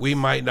perfect sense. We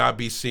might not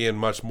be seeing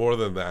much more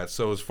than that.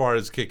 So as far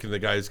as kicking the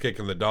guy who's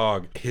kicking the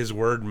dog, his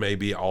word may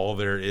be all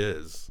there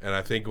is. And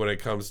I think when it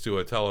comes to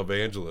a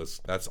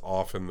televangelist, that's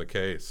often the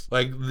case.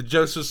 Like the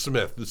Joseph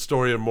Smith, the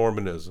story of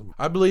Mormonism.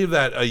 I believe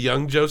that a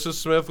young Joseph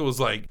Smith was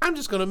like, I'm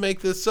just going to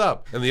make this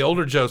up. And the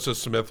older Joseph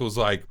Smith was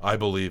like, I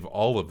believe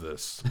all of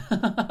this.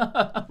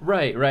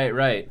 Right.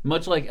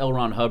 Much like L.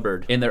 Ron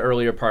Hubbard in the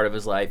earlier part of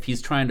his life,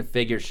 he's trying to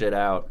figure shit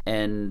out,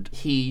 and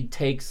he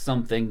takes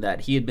something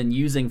that he had been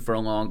using for a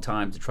long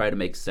time to try to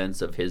make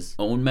sense of his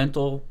own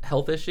mental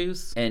health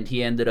issues, and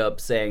he ended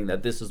up saying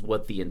that this is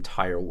what the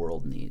entire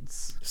world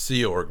needs.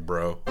 Sea Org,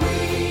 bro.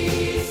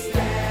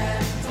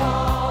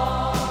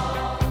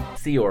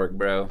 Sea Org,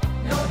 bro.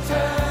 No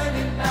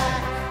turning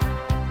back.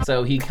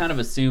 So he kind of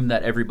assumed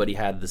that everybody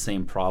had the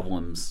same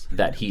problems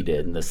that he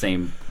did and the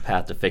same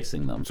path to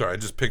fixing them. Sorry, I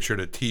just pictured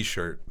a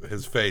t-shirt,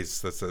 his face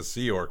that says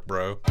Sea Org,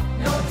 bro.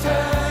 No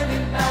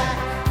turning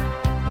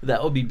back.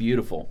 That would be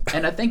beautiful.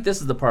 And I think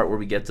this is the part where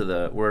we get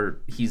to where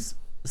he's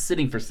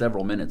sitting for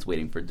several minutes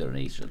waiting for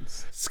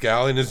donations.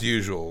 Scowling as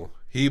usual.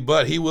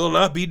 But he will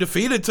not be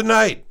defeated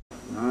tonight.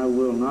 I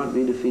will not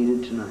be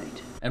defeated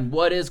tonight. And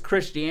what is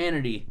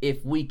Christianity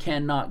if we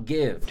cannot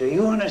give? Do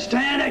you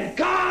understand that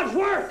God's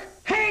work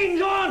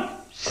hangs on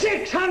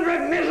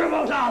 $600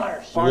 miserable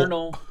dollars?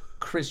 Carnal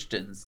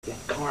Christians. You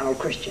carnal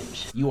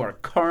Christians. You are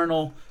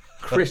carnal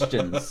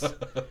Christians.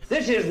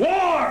 This is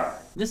war!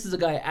 This is a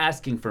guy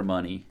asking for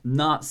money,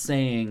 not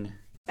saying...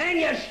 And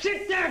you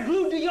sit there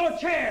glued to your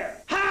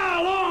chair.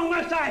 How long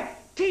must I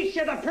teach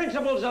you the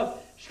principles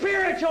of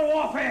spiritual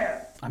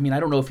warfare? I mean, I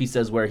don't know if he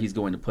says where he's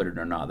going to put it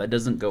or not. That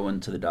doesn't go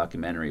into the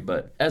documentary,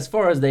 but as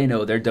far as they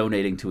know, they're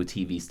donating to a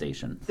TV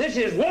station. This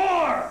is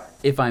war!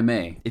 If I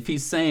may, if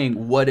he's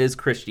saying what is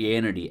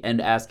Christianity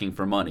and asking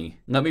for money,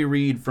 let me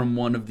read from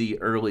one of the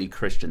early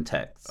Christian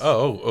texts.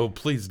 Oh,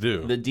 please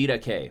do. The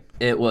Didache.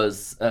 It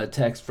was a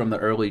text from the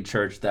early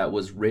church that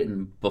was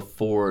written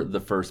before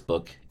the first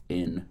book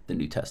in the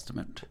New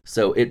Testament.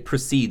 So it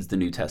precedes the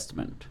New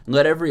Testament.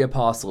 Let every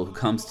apostle who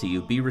comes to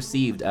you be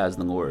received as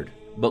the Lord.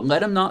 But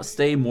let him not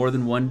stay more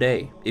than 1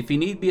 day. If he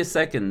need be a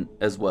second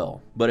as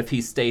well. But if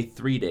he stay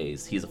 3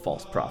 days, he's a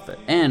false prophet.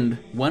 And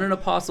when an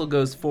apostle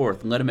goes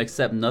forth, let him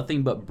accept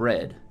nothing but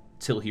bread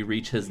till he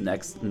reach his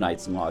next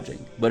night's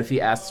lodging. But if he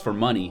asks for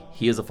money,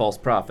 he is a false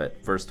prophet.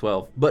 Verse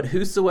 12. But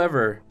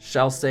whosoever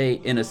shall say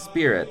in a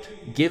spirit,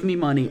 give me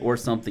money or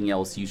something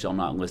else, you shall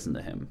not listen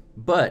to him.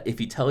 But if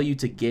he tell you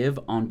to give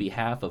on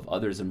behalf of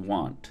others in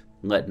want,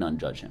 let none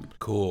judge him.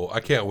 Cool.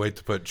 I can't wait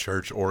to put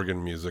church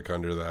organ music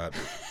under that.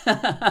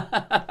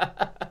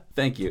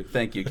 Thank you.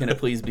 Can it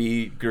please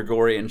be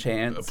Gregorian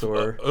chants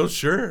or? Oh,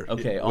 sure.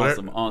 Okay,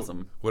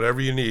 awesome.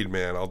 Whatever you need,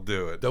 man, I'll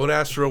do it. Don't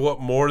ask for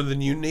what more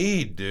than you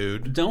need,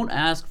 dude. Don't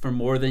ask for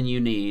more than you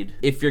need.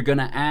 If you're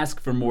gonna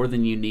ask for more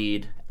than you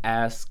need,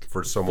 ask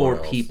for someone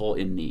else. People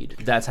in need.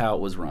 That's how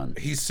it was run.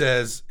 He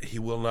says he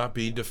will not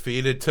be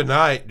defeated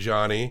tonight,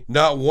 Johnny.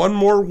 Not one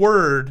more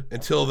word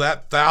until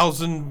that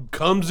 1,000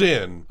 comes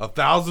in.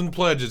 1,000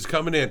 pledges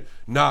coming in.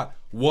 Not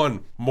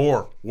one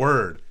more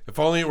word. If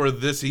only it were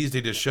this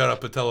easy to shut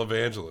up a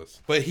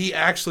televangelist. But he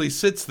actually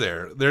sits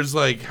there. There's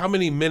like, how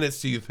many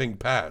minutes do you think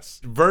pass?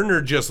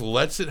 Werner just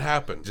lets it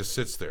happen. Just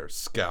sits there,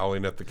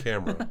 scowling at the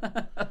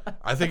camera.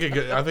 I think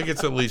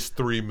it's at least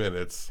 3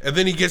 minutes. And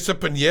then he gets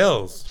up and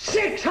yells,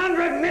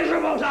 $600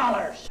 miserable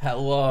dollars! How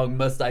long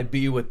must I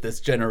be with this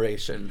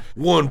generation?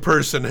 One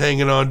person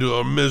hanging on to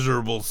a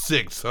miserable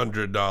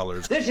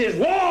 $600. This is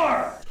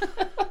war!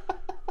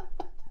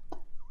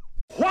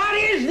 What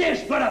is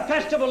this but a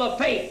festival of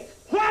faith?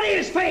 What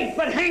is faith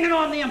but hanging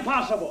on the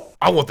impossible?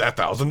 I want that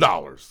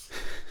 $1,000.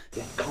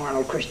 You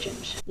carnal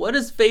Christians. What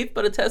is faith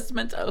but a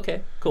testament?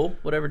 Okay, cool.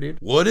 Whatever, dude.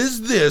 What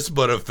is this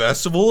but a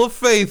festival of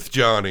faith,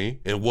 Johnny?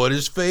 And what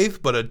is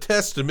faith but a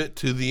testament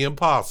to the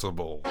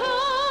impossible?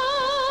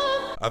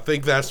 I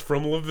think that's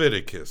from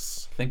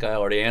Leviticus. I think I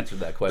already answered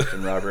that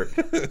question, Robert.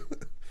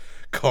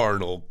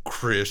 Carnal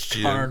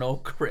Christian. Carnal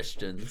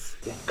Christians.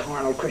 You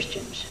carnal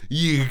Christians.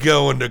 You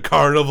going to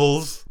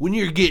carnivals? When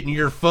you're getting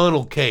your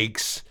funnel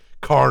cakes,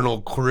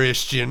 carnal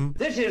Christian.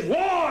 This is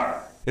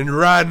war! And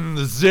riding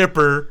the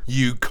zipper,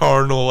 you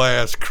carnal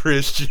ass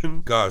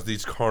Christian. Gosh,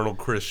 these carnal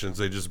Christians,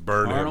 they just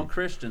burn him. Carnal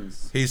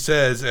Christians. He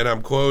says, and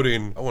I'm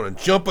quoting, I want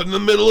to jump in the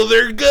middle of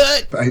their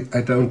gut.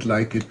 I don't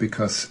like it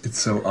because it's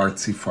so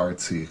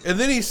artsy-fartsy. And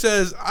then he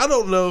says, I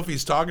don't know if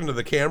he's talking to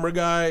the camera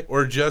guy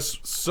or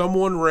just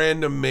someone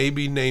random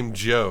maybe named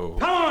Joe.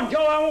 Come on,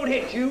 Joe, I won't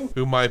hit you.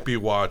 Who might be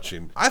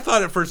watching. I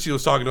thought at first he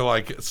was talking to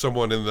like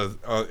someone in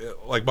the,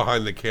 like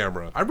behind the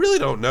camera. I really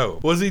don't know.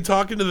 Was he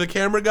talking to the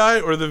camera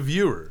guy or the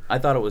viewer? I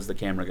thought it was the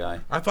camera guy.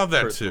 I thought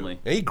that personally.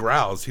 too. And he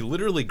growls. He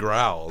literally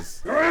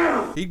growls.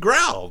 Growl. He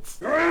growls.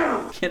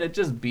 Growl. Can it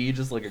just be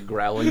just like a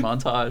growling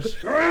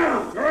montage?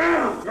 Growl.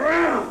 Growl.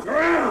 Growl.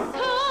 Growl.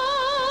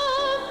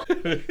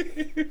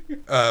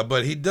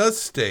 But he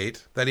does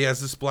state that he has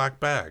this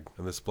black bag,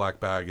 and this black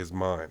bag is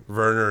mine.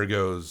 Werner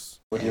goes,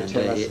 Would you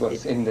tell us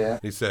what's in there?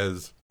 he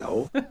says,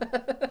 No.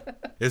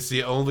 it's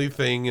the only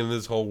thing in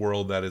this whole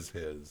world that is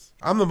his.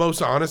 I'm the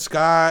most honest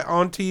guy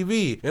on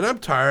TV, and I'm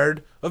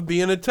tired of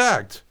being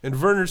attacked.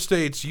 And Werner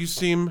states, you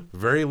seem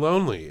very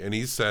lonely. And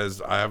he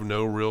says, I have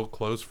no real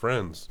close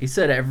friends. He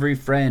said every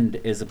friend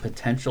is a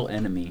potential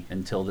enemy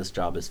until this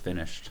job is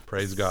finished.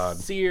 Praise God.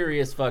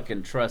 Serious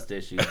fucking trust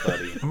issues,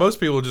 buddy. Most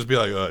people just be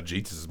like, oh,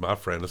 Jesus is my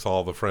friend. That's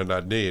all the friend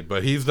I need.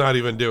 But he's not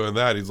even doing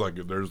that. He's like,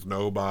 there's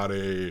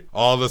nobody.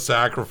 All the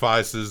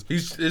sacrifices.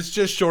 It's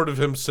just short of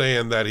him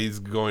saying that he's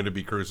going to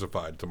be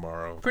crucified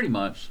tomorrow. Pretty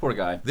much. Poor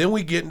guy. Then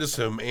we get into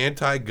some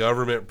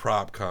anti-government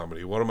prop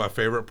comedy. One of my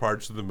favorite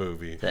parts of the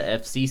movie. The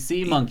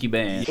FCC monkey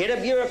band. Hit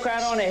a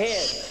bureaucrat on the head.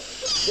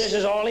 This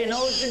is all he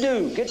knows to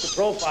do. Get the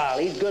profile.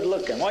 He's good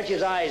looking. Watch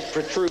his eyes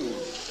protrude.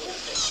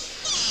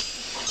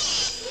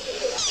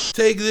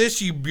 Take this,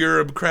 you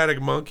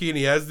bureaucratic monkey, and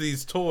he has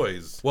these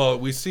toys. Well,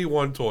 we see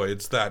one toy.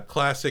 It's that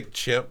classic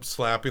chimp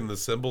slapping the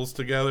cymbals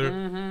together.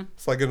 Mm-hmm.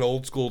 It's like an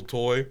old school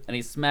toy. And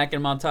he's smacking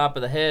him on top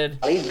of the head.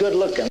 He's good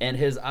looking. And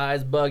his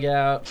eyes bug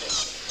out.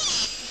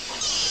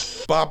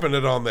 bopping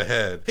it on the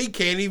head. He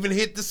can't even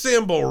hit the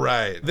cymbal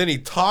right. Then he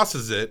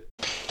tosses it.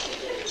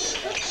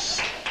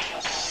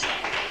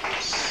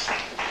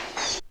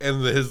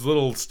 And his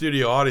little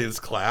studio audience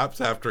claps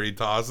after he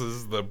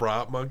tosses the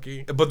prop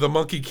monkey. But the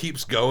monkey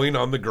keeps going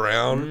on the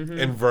ground.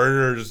 And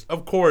Werner's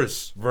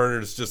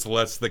just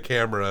lets the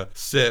camera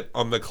sit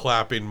on the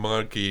clapping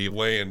monkey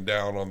laying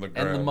down on the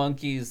ground. And the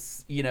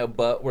monkey's,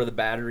 butt where the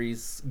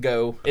batteries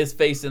go is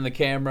facing the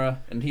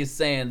camera. And he's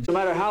saying, No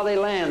matter how they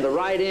land, the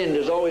right end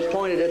is always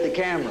pointed at the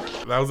camera.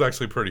 That was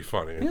actually pretty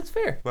funny. It's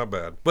fair. Not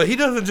bad. But he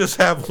doesn't just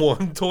have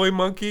one toy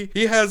monkey.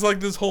 He has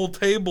like this whole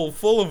table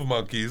full of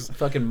monkeys.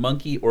 Fucking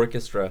monkey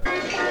orchestra.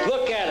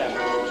 Look at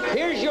him.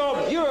 Here's your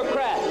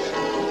bureaucrats.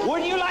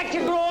 Wouldn't you like to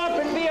grow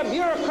up and be a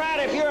bureaucrat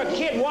if you're a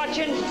kid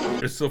watching?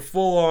 It's a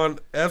full-on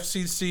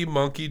FCC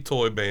monkey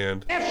toy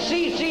band.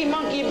 FCC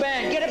monkey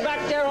band. Get it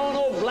back there on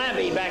old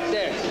Blabby back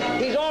there.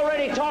 He's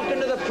already talking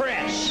to the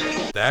press.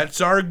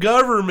 That's our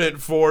government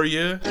for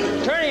you.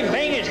 Turn him,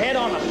 bang his head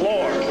on the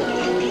floor.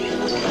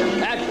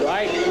 That's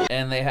right.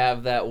 And they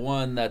have that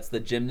one that's the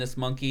gymnast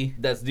monkey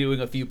that's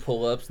doing a few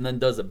pull-ups and then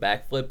does a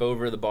backflip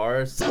over the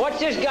bars. Watch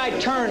this guy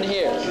turn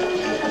here.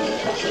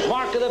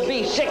 Mark of the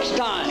beast 6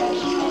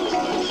 times.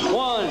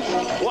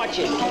 1, watch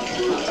it.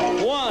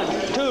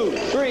 1, 2,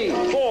 3,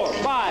 4,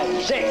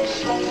 5,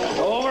 6.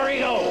 Over he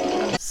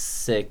goes.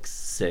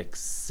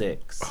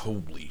 666.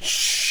 Holy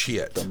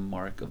shit. The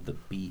mark of the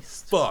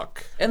beast.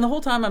 Fuck. And the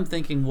whole time I'm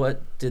thinking,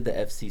 what did the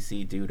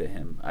FCC do to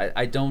him?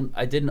 I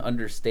didn't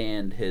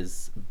understand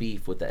his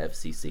beef with the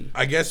FCC.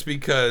 I guess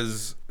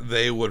because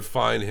they would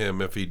fine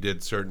him if he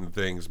did certain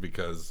things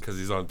because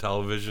he's on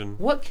television.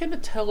 What can a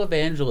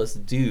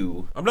televangelist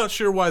do? I'm not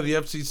sure why the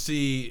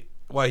FCC...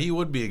 Why he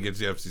would be against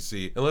the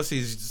FCC, unless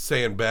he's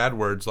saying bad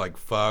words like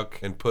fuck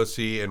and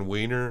pussy and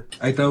wiener.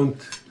 I don't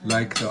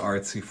like the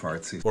artsy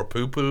fartsy. Or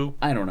poo poo.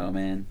 I don't know,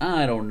 man.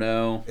 I don't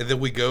know. And then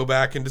we go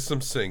back into some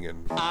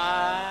singing.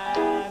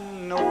 I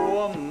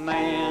know a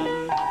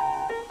man,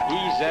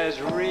 he's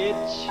as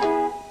rich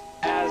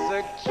as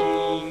a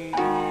king.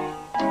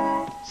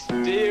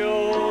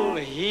 Still,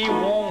 he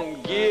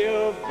won't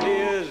give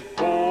his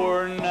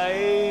poor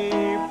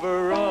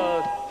neighbor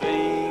a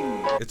thing.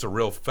 It's a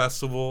real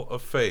festival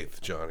of faith,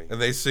 Johnny. And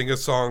they sing a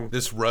song,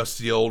 This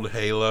Rusty Old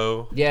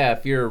Halo. Yeah,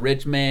 if you're a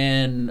rich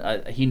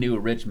man, he knew a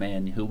rich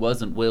man who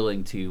wasn't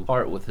willing to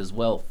part with his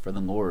wealth for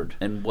the Lord.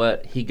 And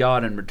what he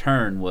got in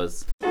return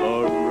was a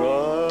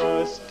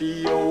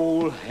rusty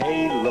old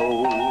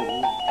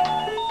halo,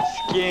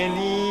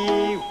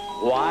 skinny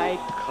white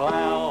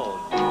cloud,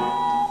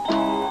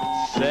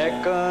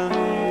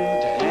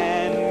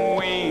 second-hand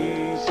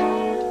wings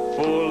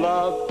full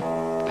of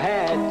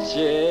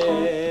patches.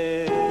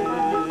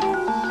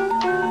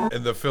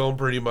 And the film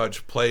pretty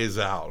much plays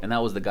out. And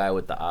that was the guy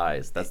with the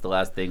eyes. That's the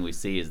last thing we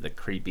see is the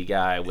creepy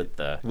guy with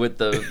the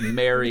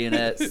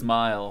marionette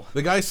smile.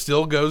 The guy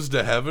still goes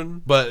to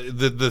heaven, but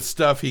the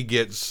stuff he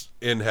gets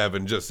in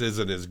heaven just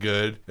isn't as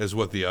good as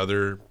what the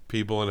other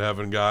people in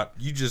heaven got.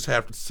 You just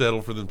have to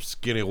settle for them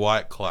skinny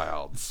white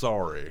clouds.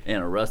 Sorry.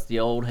 And a rusty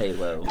old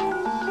halo.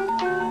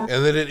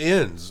 And then it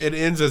ends. It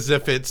ends as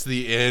if it's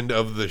the end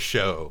of the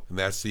show. And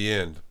that's the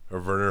end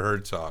of Werner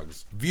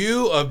Herzog's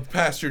view of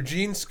Pastor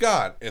Gene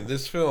Scott in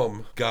this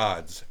film,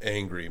 God's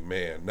Angry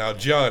Man. Now,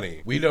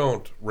 Johnny, we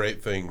don't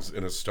rate things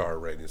in a star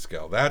rating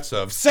scale. That's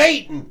of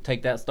Satan.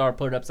 Take that star,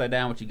 put it upside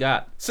down, what you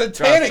got?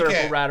 Satanic. Draw a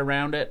circle right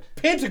around it.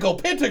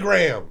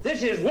 Pentagram.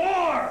 This is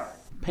war.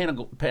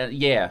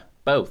 Yeah,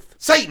 both.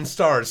 Satan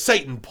stars,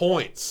 Satan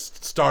points.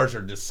 Stars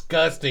are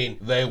disgusting.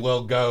 They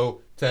will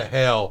go to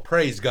hell.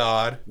 Praise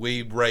God.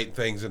 We rate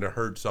things in a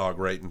Herzog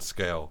rating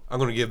scale. I'm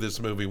going to give this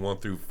movie 1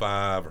 through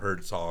 5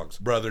 Herzogs.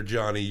 Brother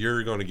Johnny,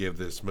 you're going to give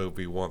this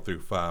movie 1 through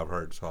 5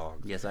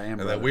 Herzogs. Yes, I am, And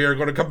brother. then we are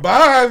going to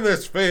combine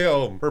this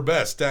film for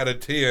best out of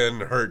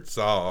 10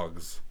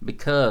 Herzogs.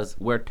 Because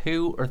where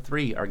 2 or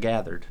 3 are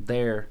gathered,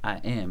 there I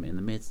am in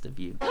the midst of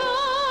you.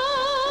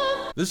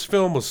 This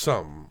film was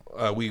something.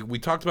 We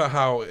talked about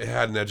how it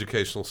had an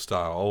educational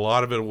style. A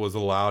lot of it was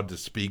allowed to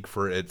speak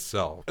for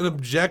itself. An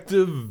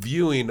objective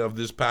viewing of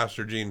this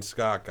Pastor Gene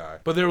Scott guy.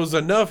 But there was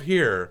enough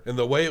here in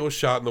the way it was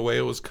shot and the way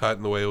it was cut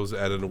and the way it was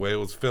edited and the way it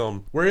was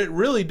filmed where it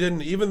really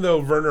didn't, even though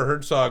Werner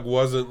Herzog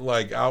wasn't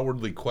like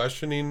outwardly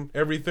questioning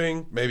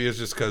everything, maybe it's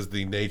just because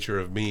the nature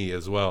of me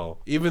as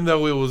well. Even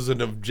though it was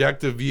an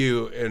objective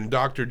view and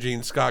Dr.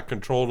 Gene Scott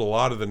controlled a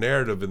lot of the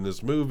narrative in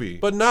this movie,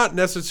 but not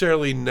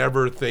necessarily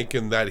never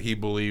thinking that he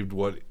believed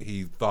what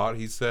he thought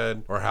he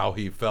said or how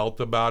he felt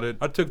about it.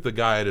 I took the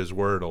guy at his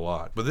word a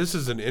lot. But this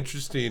is an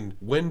interesting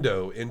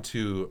window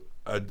into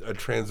a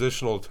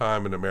transitional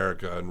time in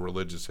America and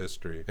religious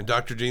history. And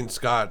Dr. Gene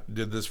Scott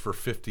did this for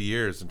 50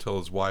 years until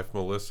his wife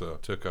Melissa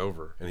took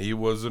over. And he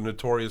was a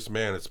notorious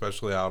man,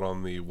 especially out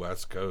on the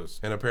West Coast.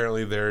 And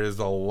apparently there is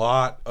a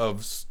lot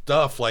of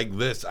stuff like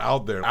this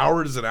out there.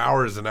 Hours and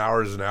hours and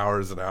hours and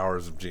hours and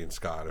hours of Gene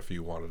Scott if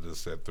you wanted to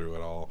sit through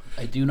it all.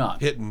 I do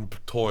not. Hitting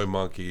toy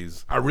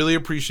monkeys. I really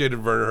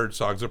appreciated Werner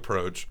Herzog's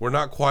approach. We're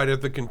not quite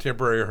at the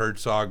contemporary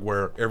Herzog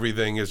where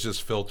everything is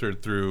just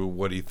filtered through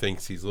what he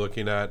thinks he's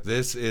looking at.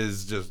 This is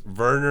is just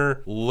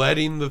Werner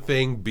letting the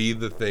thing be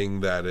the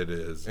thing that it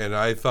is. And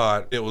I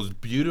thought it was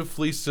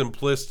beautifully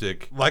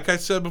simplistic. Like I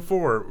said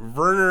before,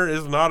 Werner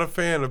is not a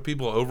fan of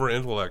people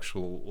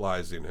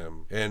over-intellectualizing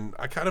him. And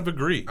I kind of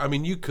agree. I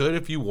mean, you could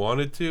if you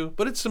wanted to,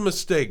 but it's a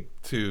mistake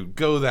to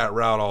go that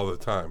route all the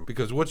time,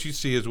 because what you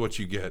see is what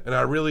you get. And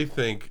I really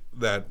think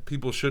that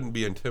people shouldn't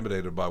be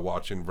intimidated by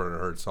watching Werner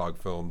Herzog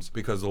films,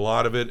 because a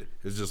lot of it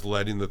is just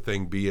letting the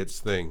thing be its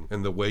thing,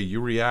 and the way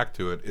you react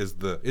to it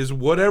is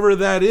whatever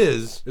that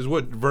is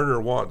what Werner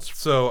wants.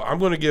 So I'm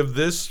going to give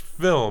this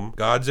film,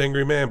 God's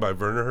Angry Man by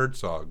Werner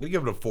Herzog, I'm going to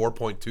give it a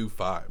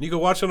 4.25. You can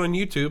watch it on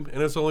YouTube,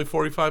 and it's only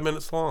 45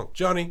 minutes long.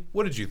 Johnny,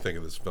 what did you think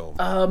of this film?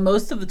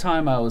 Most of the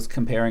time I was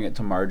comparing it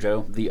to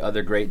Marjo, the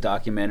other great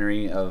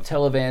documentary of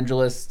televangelist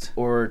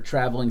or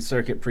traveling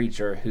circuit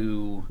preacher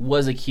who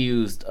was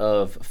accused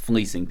of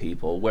fleecing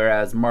people,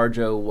 whereas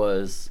Marjo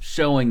was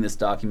showing this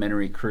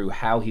documentary crew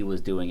how he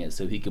was doing it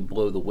so he could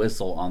blow the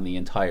whistle on the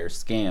entire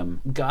scam.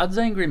 God's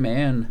Angry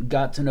Man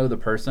got to know the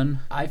person.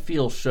 I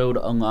feel showed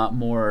a lot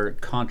more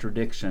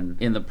contradiction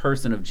in the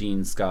person of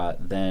Gene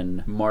Scott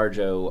than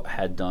Marjo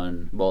had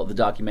done, well, the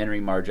documentary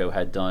Marjo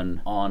had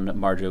done on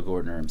Marjo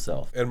Gordner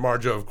himself. And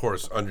Marjo, of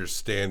course,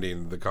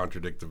 understanding the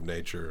contradictive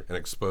nature and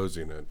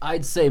exposing it.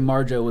 I'd say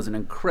Marjo was an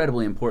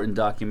incredibly important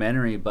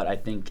documentary, but I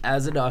think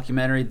as a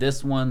documentary,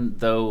 this one,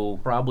 though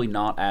probably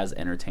not as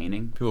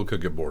entertaining. People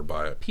could get bored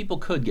by it. People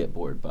could get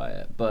bored by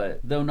it, but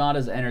though not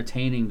as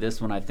entertaining,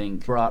 this one I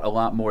think brought a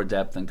lot more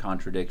depth and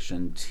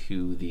contradiction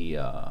to the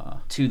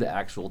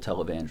actual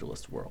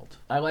televangelist world.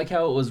 I like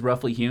how it was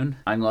roughly hewn.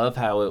 I love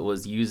how it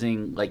was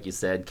using, like you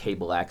said,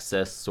 cable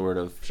access sort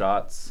of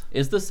shots.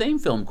 It's the same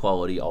film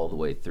quality all the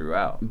way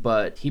throughout,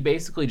 but he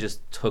basically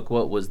just took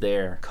what was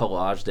there,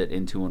 collaged it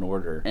into an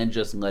order, and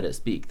just let it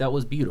speak. That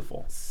was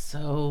beautiful.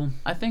 So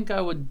I think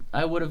I would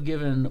have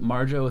given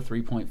Marjo a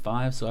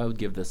 3.5, so I would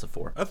give this a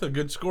 4. That's a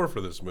good score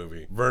for this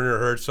movie. Werner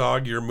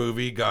Herzog, your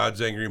movie,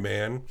 God's Angry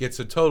Man, gets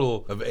a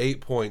total of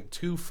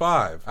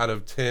 8.25 out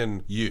of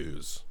 10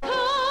 U's.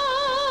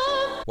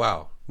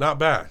 Wow, not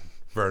bad,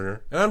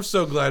 Werner. And I'm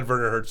so glad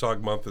Werner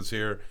Herzog Month is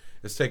here.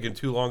 It's taken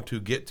too long to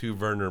get to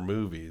Werner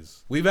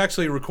movies. We've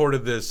actually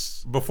recorded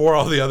this before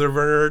all the other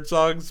Werner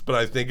Herzogs, but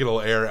I think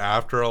it'll air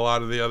after a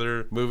lot of the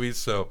other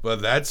movies.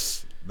 But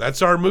that's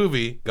our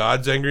movie,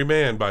 God's Angry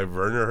Man by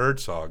Werner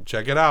Herzog.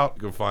 Check it out.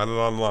 You can find it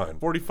online.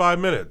 45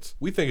 minutes.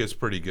 We think it's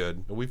pretty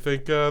good. And we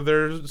think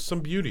there's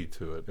some beauty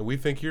to it. And we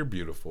think you're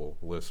beautiful,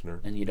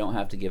 listener. And you don't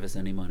have to give us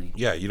any money.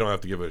 Yeah, you don't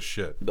have to give us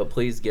shit. But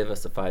please give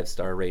us a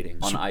 5-star rating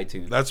on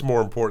iTunes. That's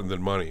more important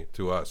than money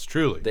to us,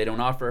 truly. They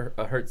don't offer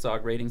a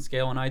Herzog rating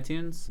scale on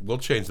iTunes? We'll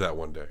change that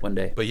one day. One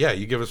day. But yeah,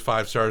 you give us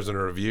 5 stars in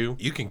a review.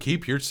 You can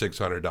keep your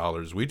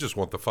 $600. We just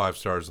want the 5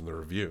 stars in the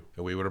review.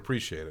 And we would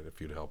appreciate it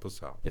if you'd help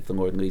us out. If the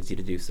Lord leads you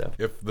to do so.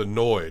 If the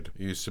Noid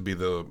used to be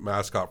the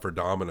mascot for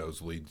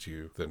Domino's leads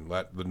you, then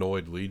let the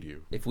Noid lead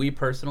you. If we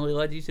personally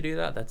led you to do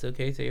that, that's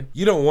okay too.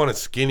 You don't want a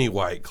skinny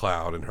white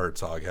cloud in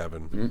Herzog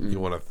heaven. You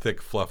want a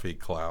thick, fluffy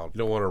cloud. You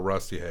don't want a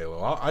rusty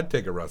halo. I'd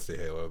take a rusty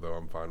halo, though.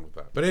 I'm fine with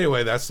that. But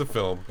anyway, that's the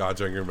film,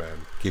 God's Angry Man.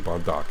 Keep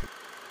on talking.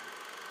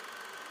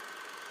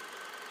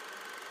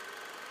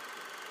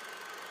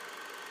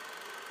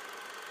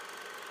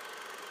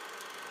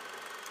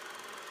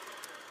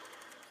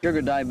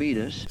 Sugar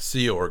diabetes.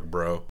 Sea Org,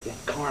 bro.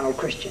 Carnal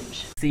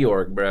Christians. Sea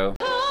Org, bro.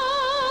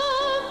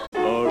 A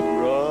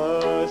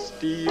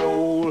rusty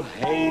old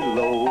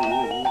halo,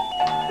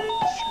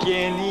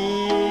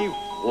 skinny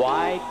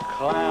white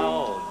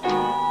cloud,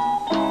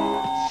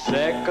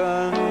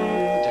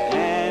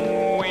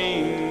 second-hand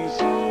wings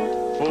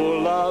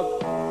full of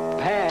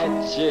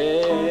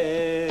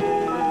patches.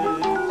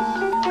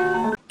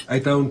 I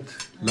don't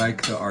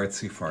like the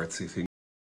artsy-fartsy thing.